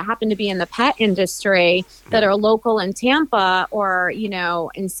happen to be in the pet industry that are local in Tampa or,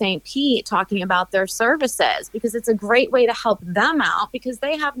 in St. Pete, talking about their services, because it's a great way to help them out, because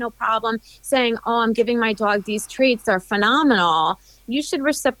they have no problem saying, oh, I'm giving my dog these treats. They're phenomenal. You should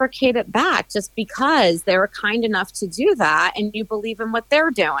reciprocate it back just because they were kind enough to do that and you believe in what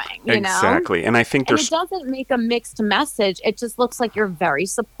they're doing, Exactly. And I think it doesn't make a mixed message. It just looks like you're very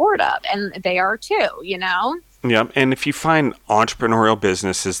supportive, and they are too, Yeah, and if you find entrepreneurial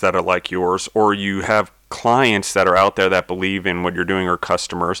businesses that are like yours, or you have clients that are out there that believe in what you're doing, or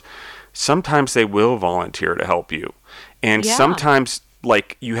customers, sometimes they will volunteer to help you. And sometimes,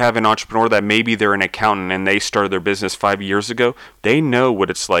 like, you have an entrepreneur that maybe they're an accountant and they started their business 5 years ago. They know what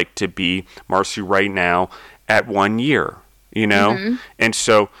it's like to be Marcy right now at 1 year, And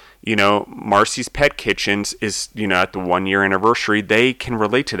so, Marcy's Pet Kitchens is, at the 1 year anniversary, they can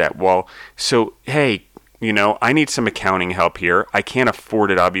relate to that. Well, so, hey, I need some accounting help here. I can't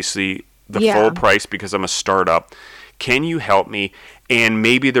afford it, obviously, the Yeah. full price because I'm a startup. Can you help me? And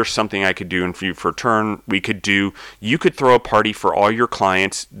maybe there's something I could do in for return. You could throw a party for all your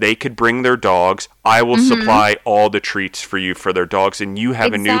clients. They could bring their dogs. I will supply all the treats for you for their dogs. And you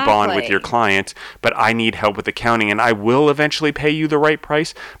have a new bond with your Exactly. clients, but I need help with accounting. And I will eventually pay you the right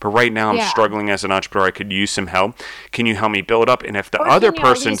price. But right now I'm Yeah. struggling as an entrepreneur. I could use some help. Can you help me build up? And if the Or other can you at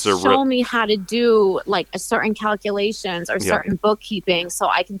person's least show me how to do like a certain calculations or Yeah. certain bookkeeping so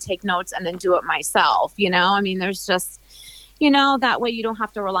I can take notes and then do it myself? I mean, there's just, that way you don't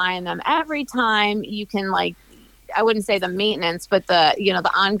have to rely on them every time. You can like, I wouldn't say the maintenance, but the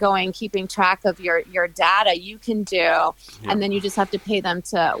ongoing keeping track of your data you can do, and then you just have to pay them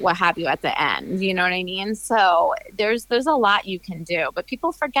to what have you at the end. You know what I mean? So there's a lot you can do, but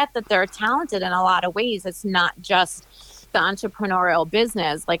people forget that they're talented in a lot of ways. It's not just the entrepreneurial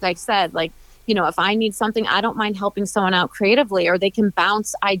business. Like I said, if I need something, I don't mind helping someone out creatively, or they can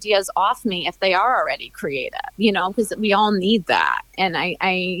bounce ideas off me if they are already creative, because we all need that. And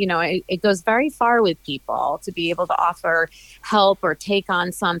it goes very far with people to be able to offer help or take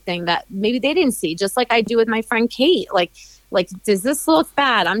on something that maybe they didn't see, just like I do with my friend Kate. Like, does this look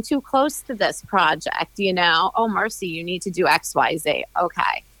bad? I'm too close to this project, Oh, Mercy, you need to do X, Y, Z.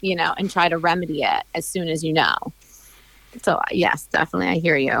 Okay. And try to remedy it as soon as you know. So, yes, definitely. I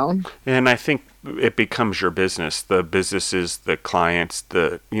hear you. And I think it becomes your business. The business is the clients.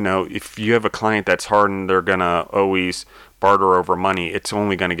 If you have a client that's hard and they're going to always barter over money, it's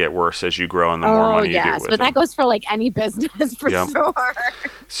only going to get worse as you grow and the more money you do with but that them. goes for like any business for sure.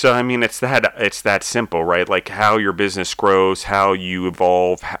 So, I mean, it's that simple, right? Like how your business grows, how you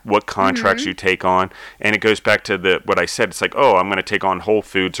evolve, what contracts you take on. And it goes back to what I said. It's like, oh, I'm going to take on Whole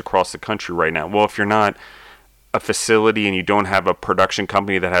Foods across the country right now. Well, if you're not a facility and you don't have a production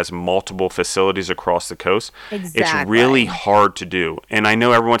company that has multiple facilities across the coast, it's really hard to do. And I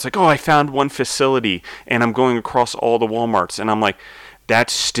know everyone's like, oh, I found one facility and I'm going across all the Walmarts. And I'm like,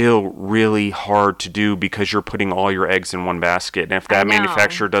 that's still really hard to do because you're putting all your eggs in one basket. And if that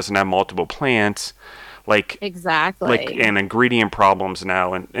manufacturer doesn't have multiple plants, and ingredient problems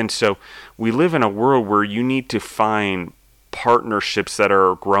now. And so we live in a world where you need to find partnerships that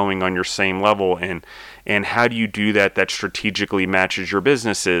are growing on your same level, and how do you do that strategically matches your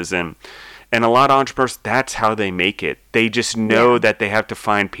businesses. And a lot of entrepreneurs, that's how they make it. They just know that they have to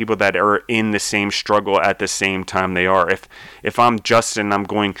find people that are in the same struggle at the same time they are. If I'm Justin, I'm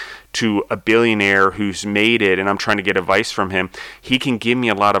going to a billionaire who's made it and I'm trying to get advice from him, he can give me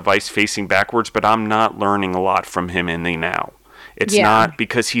a lot of advice facing backwards, but I'm not learning a lot from him in the now. It's not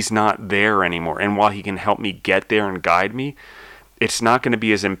because he's not there anymore. And while he can help me get there and guide me, it's not going to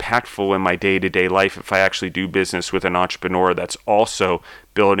be as impactful in my day-to-day life if I actually do business with an entrepreneur that's also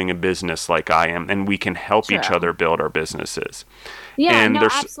building a business like I am, and we can help each other build our businesses. Yeah, and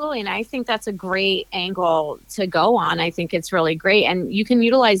absolutely. And I think that's a great angle to go on. I think it's really great. And you can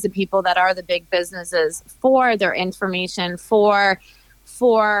utilize the people that are the big businesses for their information, for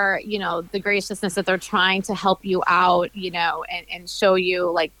the graciousness that they're trying to help you out, and show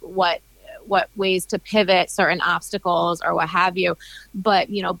you like what ways to pivot certain obstacles or what have you. But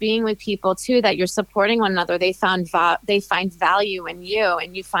being with people too that you're supporting one another, they find value in you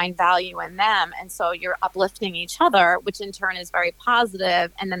and you find value in them, and so you're uplifting each other, which in turn is very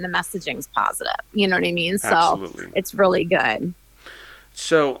positive, and then the messaging's positive. You know what I mean? Absolutely. So it's really good.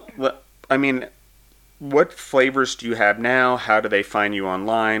 So I mean, what flavors do you have now? How do they find you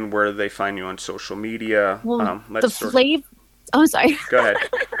online? Where do they find you on social media? Well, I'm sorry. Go ahead.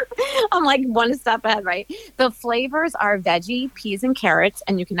 I'm like one step ahead, right? The flavors are veggie, peas, and carrots,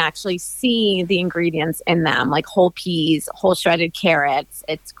 and you can actually see the ingredients in them, like whole peas, whole shredded carrots.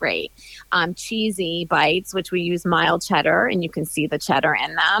 It's great. Cheesy bites, which we use mild cheddar, and you can see the cheddar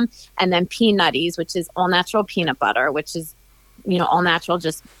in them. And then peanutties, which is all natural peanut butter, which is all natural,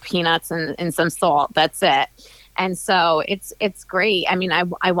 just peanuts and some salt. That's it. And so it's great. I mean,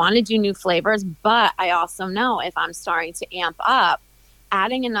 I want to do new flavors, but I also know if I'm starting to amp up,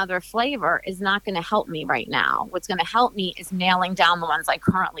 adding another flavor is not going to help me right now. What's going to help me is nailing down the ones I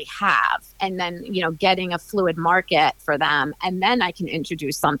currently have, and then, getting a fluid market for them. And then I can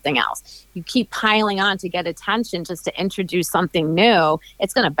introduce something else. You keep piling on to get attention just to introduce something new,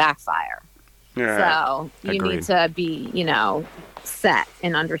 it's going to backfire. Yeah, so you need to be, set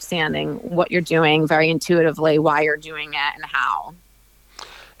in understanding what you're doing very intuitively, why you're doing it, and how.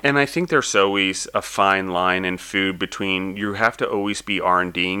 And I think there's always a fine line in food between, you have to always be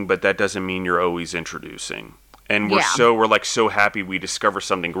R&Ding, but that doesn't mean you're always introducing. And Yeah. we're like so happy we discover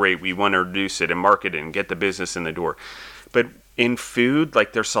something great. We want to introduce it and market it and get the business in the door. But in food,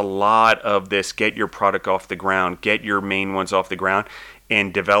 like there's a lot of this: get your product off the ground, get your main ones off the ground,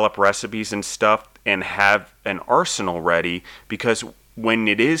 and develop recipes and stuff, and have an arsenal ready, because when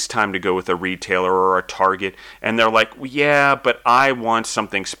it is time to go with a retailer or a Target and they're like, well, yeah, but I want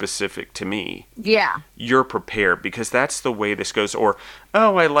something specific to me, Yeah. you're prepared, because that's the way this goes. Or,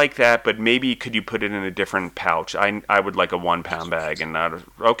 oh, I like that, but maybe could you put it in a different pouch? I would like a 1 pound bag and not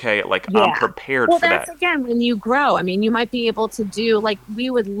okay, like Yeah. I'm prepared Well, for that's that. again when you grow. I mean, you might be able to do like we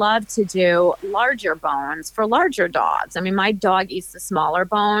would love to do larger bones for larger dogs. I mean, my dog eats the smaller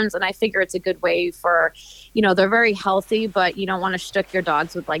bones, and I figure it's a good way for, they're very healthy, but you don't want to shtick your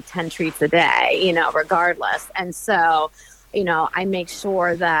dogs with like 10 treats a day, regardless. And so, I make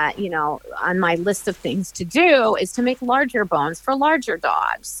sure that, on my list of things to do is to make larger bones for larger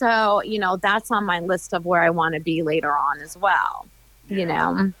dogs. So, that's on my list of where I want to be later on as well,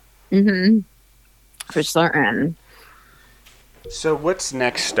 for certain. So what's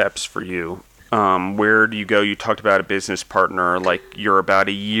next steps for you? Where do you go? You talked about a business partner. Like you're about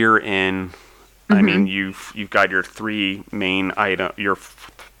a year in. I mean, you've got your three main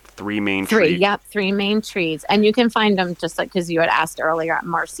three main treats. Yep, three main treats. And you can find them just like, because you had asked earlier, at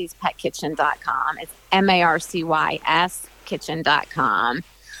marcyspetKitchen.com. It's MARCYS kitchen.com.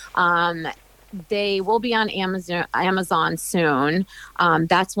 They will be on Amazon soon.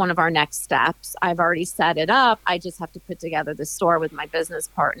 That's one of our next steps. I've already set it up. I just have to put together the store with my business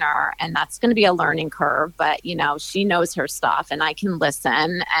partner, and that's going to be a learning curve. But, she knows her stuff, and I can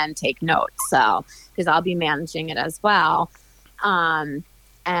listen and take notes. So, because I'll be managing it as well.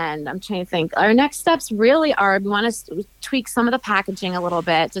 And I'm trying to think. Our next steps really are, we want to tweak some of the packaging a little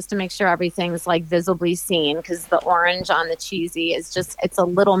bit just to make sure everything's like visibly seen, because the orange on the cheesy is it's a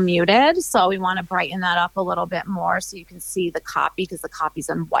little muted. So we want to brighten that up a little bit more so you can see the copy, because the copy's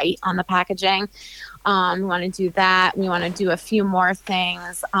in white on the packaging. We want to do that. We want to do a few more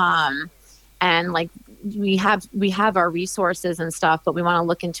things. And like we have our resources and stuff, but we want to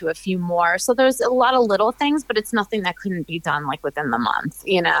look into a few more. So there's a lot of little things, but it's nothing that couldn't be done like within the month,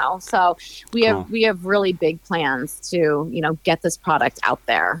 So we have really big plans to, get this product out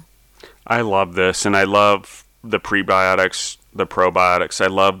there. I love this, and I love the prebiotics, the probiotics. I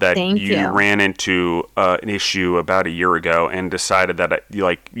love that you ran into an issue about a year ago and decided that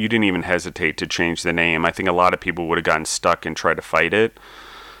you didn't even hesitate to change the name. I think a lot of people would have gotten stuck and tried to fight it.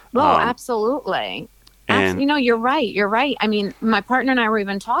 Well, absolutely. And you're right. I mean, my partner and I were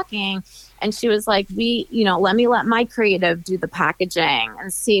even talking, and she was like, let my creative do the packaging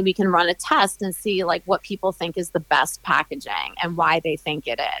and see, we can run a test and see like what people think is the best packaging and why they think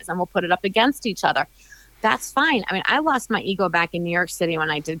it is. And we'll put it up against each other. That's fine. I mean, I lost my ego back in New York City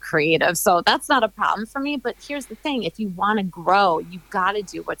when I did creative, so that's not a problem for me. But here's the thing. If you want to grow, you got to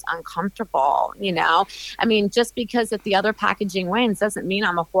do what's uncomfortable, I mean, just because if the other packaging wins doesn't mean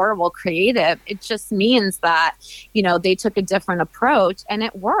I'm a horrible creative. It just means that, they took a different approach and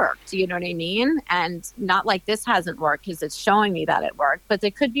it worked. You know what I mean? And not like this hasn't worked, because it's showing me that it worked, but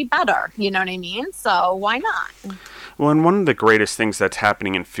it could be better. You know what I mean? So why not? Well, and one of the greatest things that's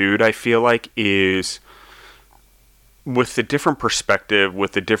happening in food, I feel like, is with the different perspective,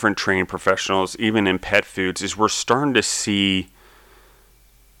 with the different trained professionals, even in pet foods, is we're starting to see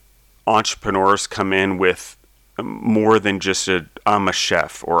entrepreneurs come in with more than just I'm a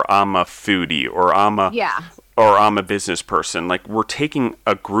chef, or I'm a foodie, or I'm a business person. Like, we're taking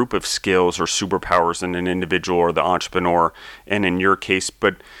a group of skills or superpowers in an individual or the entrepreneur, and in your case,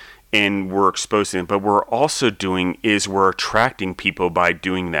 and we're exposing them. But we're also we're attracting people by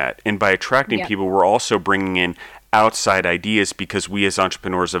doing that. And by attracting people, we're also bringing in outside ideas, because we as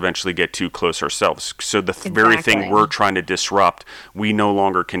entrepreneurs eventually get too close ourselves. So the very thing we're trying to disrupt, we no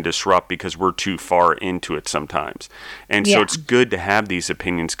longer can disrupt because we're too far into it sometimes. And so it's good to have these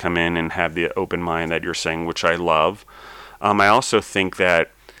opinions come in and have the open mind that you're saying, which I love. I also think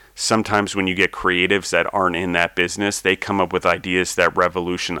that sometimes when you get creatives that aren't in that business, they come up with ideas that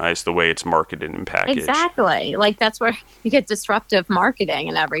revolutionize the way it's marketed and packaged. Exactly. Like, that's where you get disruptive marketing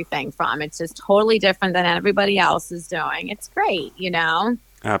and everything from. It's just totally different than everybody else is doing. It's great,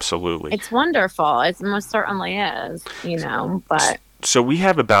 Absolutely. It's wonderful. It most certainly is, but. So we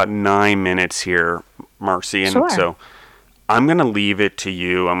have about 9 minutes here, Marcy. And so I'm going to leave it to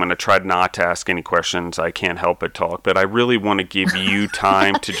you. I'm going to try not to ask any questions. I can't help but talk, but I really want to give you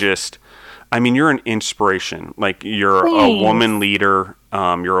time to just, I mean, you're an inspiration. Like, you're a woman leader.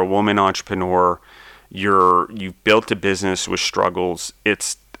 You're a woman entrepreneur. You've built a business with struggles.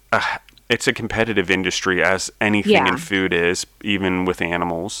 It's a competitive industry, as anything in food is, even with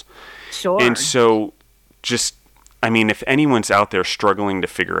animals. Sure. And so just I mean, if anyone's out there struggling to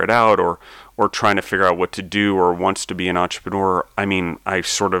figure it out, or trying to figure out what to do, or wants to be an entrepreneur, I mean, I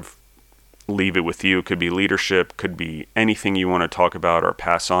sort of leave it with you. It could be leadership, could be anything you want to talk about or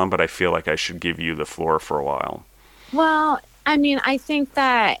pass on, but I feel like I should give you the floor for a while. Well, I mean, I think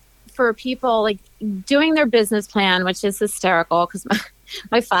that for people like doing their business plan, which is hysterical because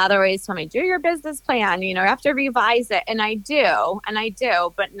my father always told me, do your business plan, you have to revise it. And I do,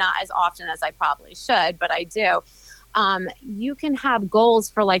 but not as often as I probably should, but I do. You can have goals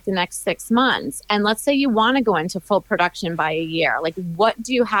for like the next 6 months. And let's say you want to go into full production by a year. Like, what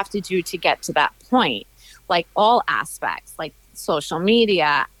do you have to do to get to that point? Like all aspects, like social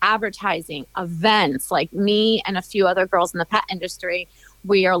media, advertising, events. Like me and a few other girls in the pet industry,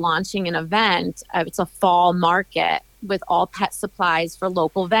 we are launching an event. It's a fall market with all pet supplies for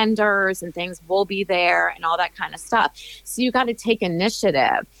local vendors and things. Will be there and all that kind of stuff. So you got to take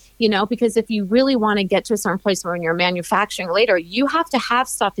initiative, because if you really want to get to a certain place where when you're manufacturing later, you have to have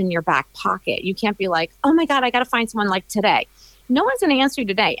stuff in your back pocket. You can't be like, oh my God, I got to find someone like today. No one's going to answer you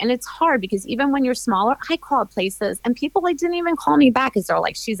today. And it's hard because even when you're smaller, I called places and people didn't even call me back because they're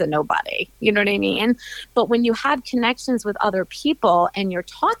like, she's a nobody. You know what I mean? But when you have connections with other people and you're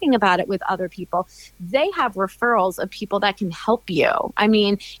talking about it with other people, they have referrals of people that can help you. I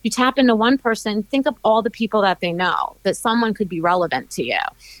mean, you tap into one person, think of all the people that they know, that someone could be relevant to you.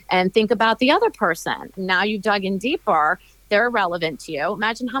 And think about the other person. Now you've dug in deeper. They're relevant to you.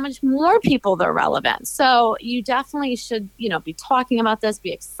 Imagine how much more people they're relevant. So you definitely should, be talking about this,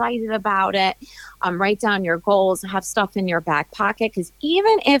 be excited about it, write down your goals, have stuff in your back pocket. Because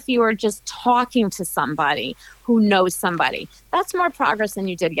even if you are just talking to somebody who knows somebody, that's more progress than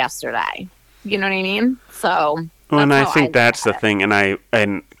you did yesterday. You know what I mean? So. Well, and I think that's the thing.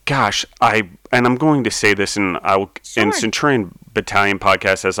 And gosh, I'm going to say this, and in Centurion Battalion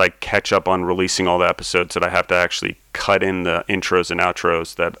podcast, as I catch up on releasing all the episodes that I have to actually cut in the intros and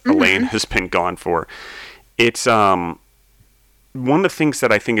outros that Elaine has been gone for. It's one of the things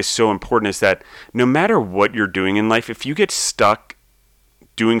that I think is so important is that no matter what you're doing in life, if you get stuck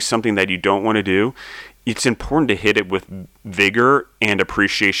doing something that you don't want to do, it's important to hit it with vigor and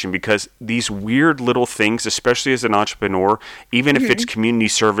appreciation, because these weird little things, especially as an entrepreneur, even if it's community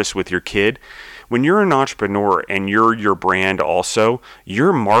service with your kid, when you're an entrepreneur and you're your brand also,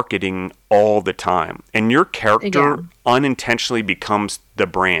 you're marketing all the time. And your character unintentionally becomes the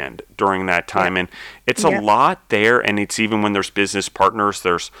brand during that time. And it's a lot there. And it's even when there's business partners,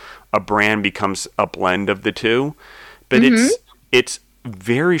 there's a brand becomes a blend of the two. But it's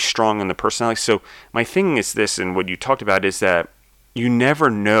very strong in the personality. So my thing is this, and what you talked about is that you never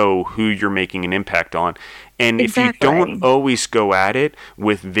know who you're making an impact on. And if you don't always go at it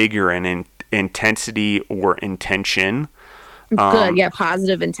with vigor and intensity or intention,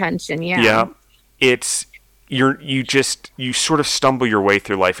 positive intention, it's you sort of stumble your way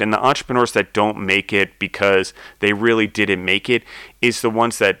through life. And the entrepreneurs that don't make it because they really didn't make it is the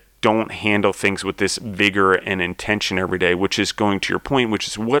ones that don't handle things with this vigor and intention every day, which is going to your point, which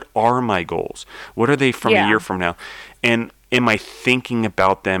is, what are my goals? What are they from a year from now? And am I thinking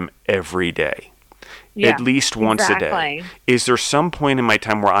about them every day? At least once a day. Is there some point in my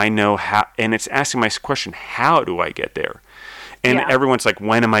time where I know how, and it's asking my question, how do I get there? And everyone's like,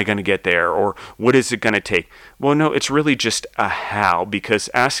 when am I going to get there? Or what is it going to take? Well, no, it's really just a how, because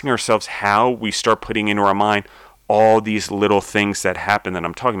asking ourselves how, we start putting into our mind all these little things that happen that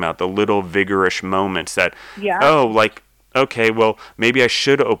I'm talking about, the little vigorous moments that, okay, well, maybe I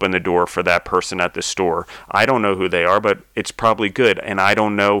should open the door for that person at the store. I don't know who they are, but it's probably good. And I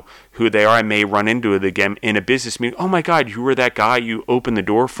don't know who they are. I may run into it again in a business meeting. Oh my God, you were that guy. You opened the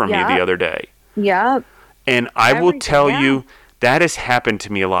door for me the other day. And I will tell you, that has happened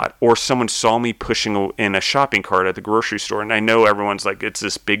to me a lot. Or someone saw me pushing in a shopping cart at the grocery store. And I know everyone's like, it's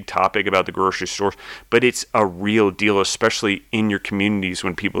this big topic about the grocery store, but it's a real deal, especially in your communities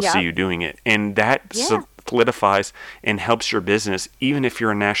when people see you doing it. And that solidifies and helps your business, even if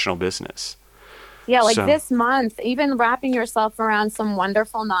you're a national business. This month, even wrapping yourself around some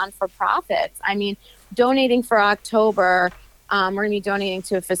wonderful non-for-profits. I mean, donating for October, we're going to be donating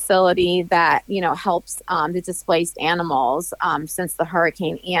to a facility that, helps the displaced animals since the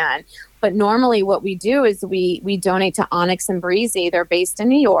Hurricane Ian. But normally what we do is we donate to Onyx and Breezy. They're based in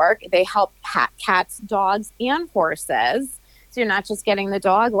New York. They help cats, dogs, and horses. So you're not just getting the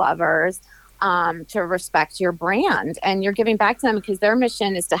dog lovers to respect your brand. And you're giving back to them because their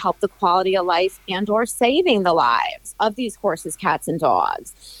mission is to help the quality of life and or saving the lives of these horses, cats, and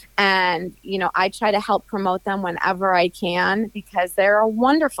dogs. And, I try to help promote them whenever I can because they're a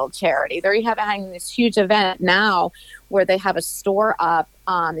wonderful charity. They're having this huge event now where they have a store up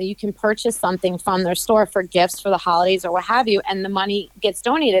You can purchase something from their store for gifts for the holidays or what have you, and the money gets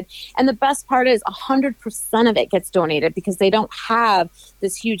donated. And the best part is 100% of it gets donated because they don't have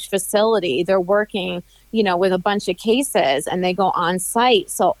this huge facility. They're working, with a bunch of cases, and they go on site.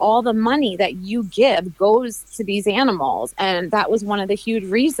 So all the money that you give goes to these animals. And that was one of the huge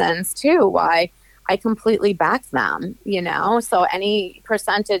reasons too why I completely back them, So any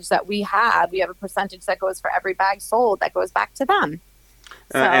percentage that we have a percentage that goes for every bag sold that goes back to them.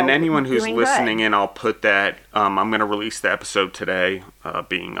 And anyone who's listening in, I'll put that, I'm going to release the episode today,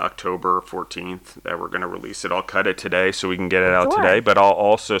 being October 14th, that we're going to release it. I'll cut it today so we can get it out today. But I'll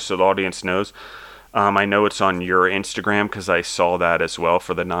also, so the audience knows, I know it's on your Instagram because I saw that as well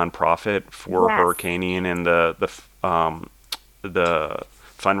for the nonprofit for Hurricane Ian and the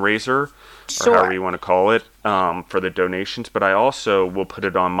fundraiser, or however you want to call it, for the donations. But I also will put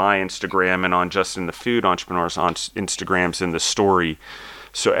it on my Instagram and on Justin the Food Entrepreneur's on Instagrams in the story,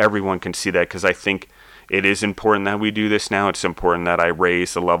 so everyone can see that, because I think it is important that we do this now. It's important that I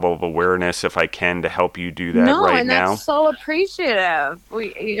raise the level of awareness if I can to help you do that right now. That's so appreciative.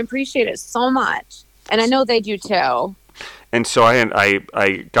 We appreciate it so much. And I know they do too. And so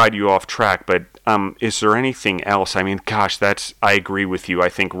I got you off track, but is there anything else? I mean, gosh, I agree with you. I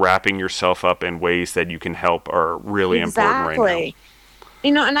think wrapping yourself up in ways that you can help are really important right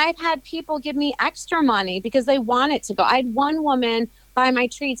now. And I've had people give me extra money because they want it to go. I had one woman buy my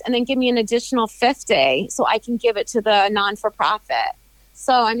treats and then give me an additional 50 so I can give it to the non-for-profit.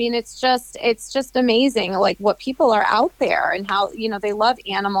 So, I mean, it's just amazing, like what people are out there and how, they love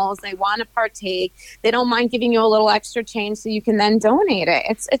animals. They want to partake. They don't mind giving you a little extra change so you can then donate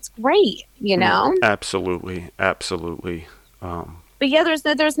it. It's great, Absolutely. Absolutely. But yeah,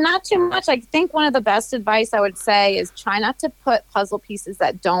 there's not too much. I think one of the best advice I would say is try not to put puzzle pieces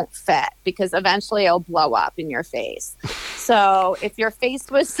that don't fit, because eventually it'll blow up in your face. So if you're faced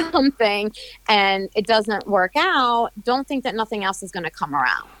with something and it doesn't work out, don't think that nothing else is going to come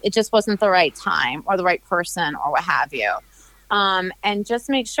around. It just wasn't the right time or the right person or what have you. And just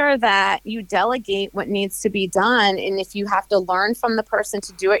make sure that you delegate what needs to be done. And if you have to learn from the person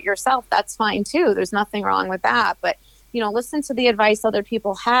to do it yourself, that's fine too. There's nothing wrong with that. But listen to the advice other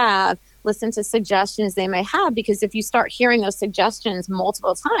people have, listen to suggestions they may have, because if you start hearing those suggestions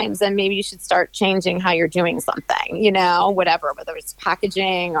multiple times, then maybe you should start changing how you're doing something, whatever, whether it's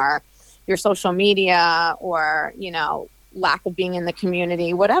packaging or your social media or, lack of being in the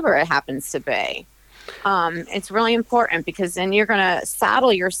community, whatever it happens to be. It's really important, because then you're going to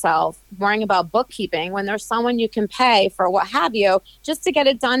saddle yourself worrying about bookkeeping when there's someone you can pay for what have you just to get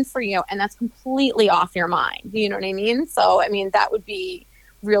it done for you. And that's completely off your mind. You know what I mean? So, I mean, that would be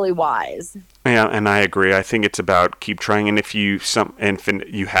really wise. Yeah, and I agree. I think it's about keep trying. And if you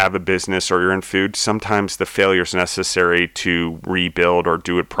have a business or you're in food, sometimes the failure is necessary to rebuild or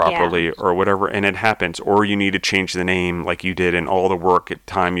do it properly or whatever. And it happens. Or you need to change the name like you did and all the work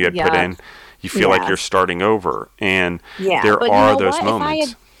time you had put in. You feel like you're starting over, and there are those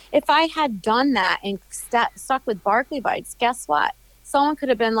moments. If I had done that and stuck with Barkley Bites, guess what? Someone could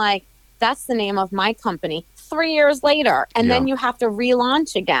have been like, that's the name of my company 3 years later, and then you have to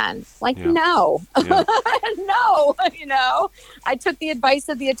relaunch again. Like, no, no, I took the advice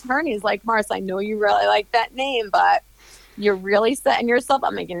of the attorneys, like, Mars, I know you really like that name, but you're really setting yourself up.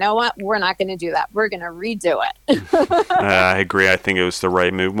 I'm like, you know what? We're not going to do that. We're going to redo it. I agree. I think it was the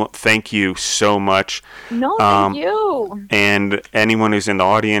right move. Well, thank you so much. No, thank you. And anyone who's in the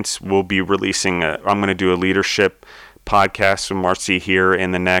audience, will be releasing I'm going to do a leadership podcast with Marcy here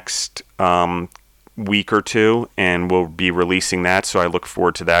in the next week or two, and we'll be releasing that. So I look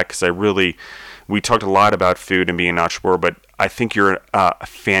forward to that, because we talked a lot about food and being an entrepreneur, but I think you're a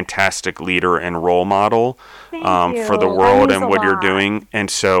fantastic leader and role model for the world and what you're doing. And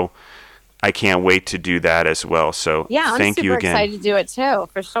so I can't wait to do that as well. So thank you again. I'm super excited to do it too,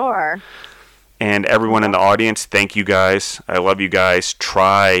 for sure. And everyone in the audience, thank you guys. I love you guys.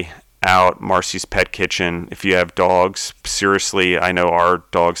 Try out Marcy's Pet Kitchen. If you have dogs, seriously, I know our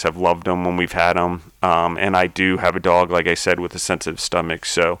dogs have loved them when we've had them. And I do have a dog, like I said, with a sensitive stomach,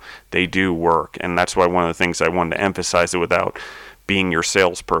 so they do work. And that's why one of the things I wanted to emphasize it without being your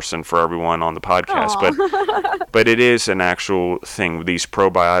salesperson for everyone on the podcast. But it is an actual thing, these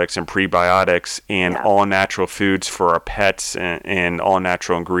probiotics and prebiotics and all natural foods for our pets and all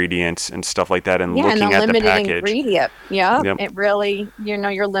natural ingredients and stuff like that. And looking at the package. Ingredient. Yep. It really,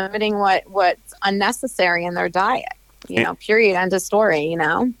 you're limiting what's unnecessary in their diet. Period, end of story,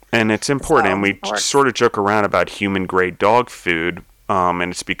 And it's important. And we sort of joke around about human grade dog food,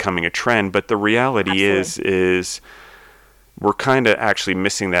 and it's becoming a trend. But the reality is we're kind of actually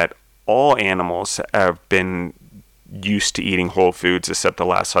missing that all animals have been used to eating whole foods except the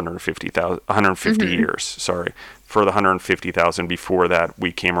last 150 years. Sorry. For the 150,000 before that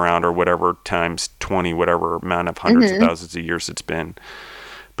we came around, or whatever times 20, whatever amount of hundreds of thousands of years it's been.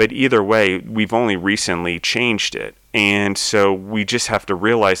 But either way, we've only recently changed it. And so we just have to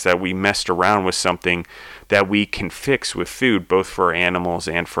realize that we messed around with something that we can fix with food, both for animals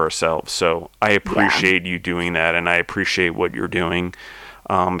and for ourselves. So I appreciate you doing that, and I appreciate what you're doing,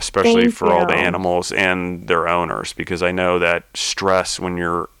 especially Thank for you. all the animals and their owners, because I know that stress when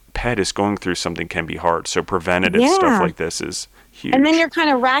your pet is going through something can be hard. So preventative stuff like this is huge. And then you're kind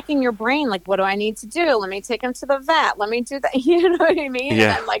of racking your brain, like, what do I need to do? Let me take him to the vet. Let me do that. You know what I mean? Yeah.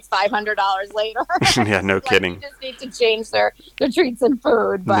 And then like $500 later. Yeah, no kidding. You just need to change their treats and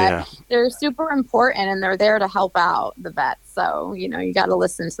food. But they're super important, and they're there to help out the vets. So, you know, you got to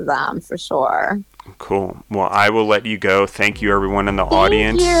listen to them for sure. Cool. Well, I will let you go. Thank you, everyone in the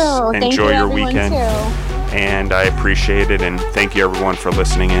audience. Enjoy your weekend. And I appreciate it. And thank you, everyone, for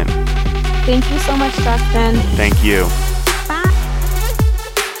listening in. Thank you so much, Justin. Thank you.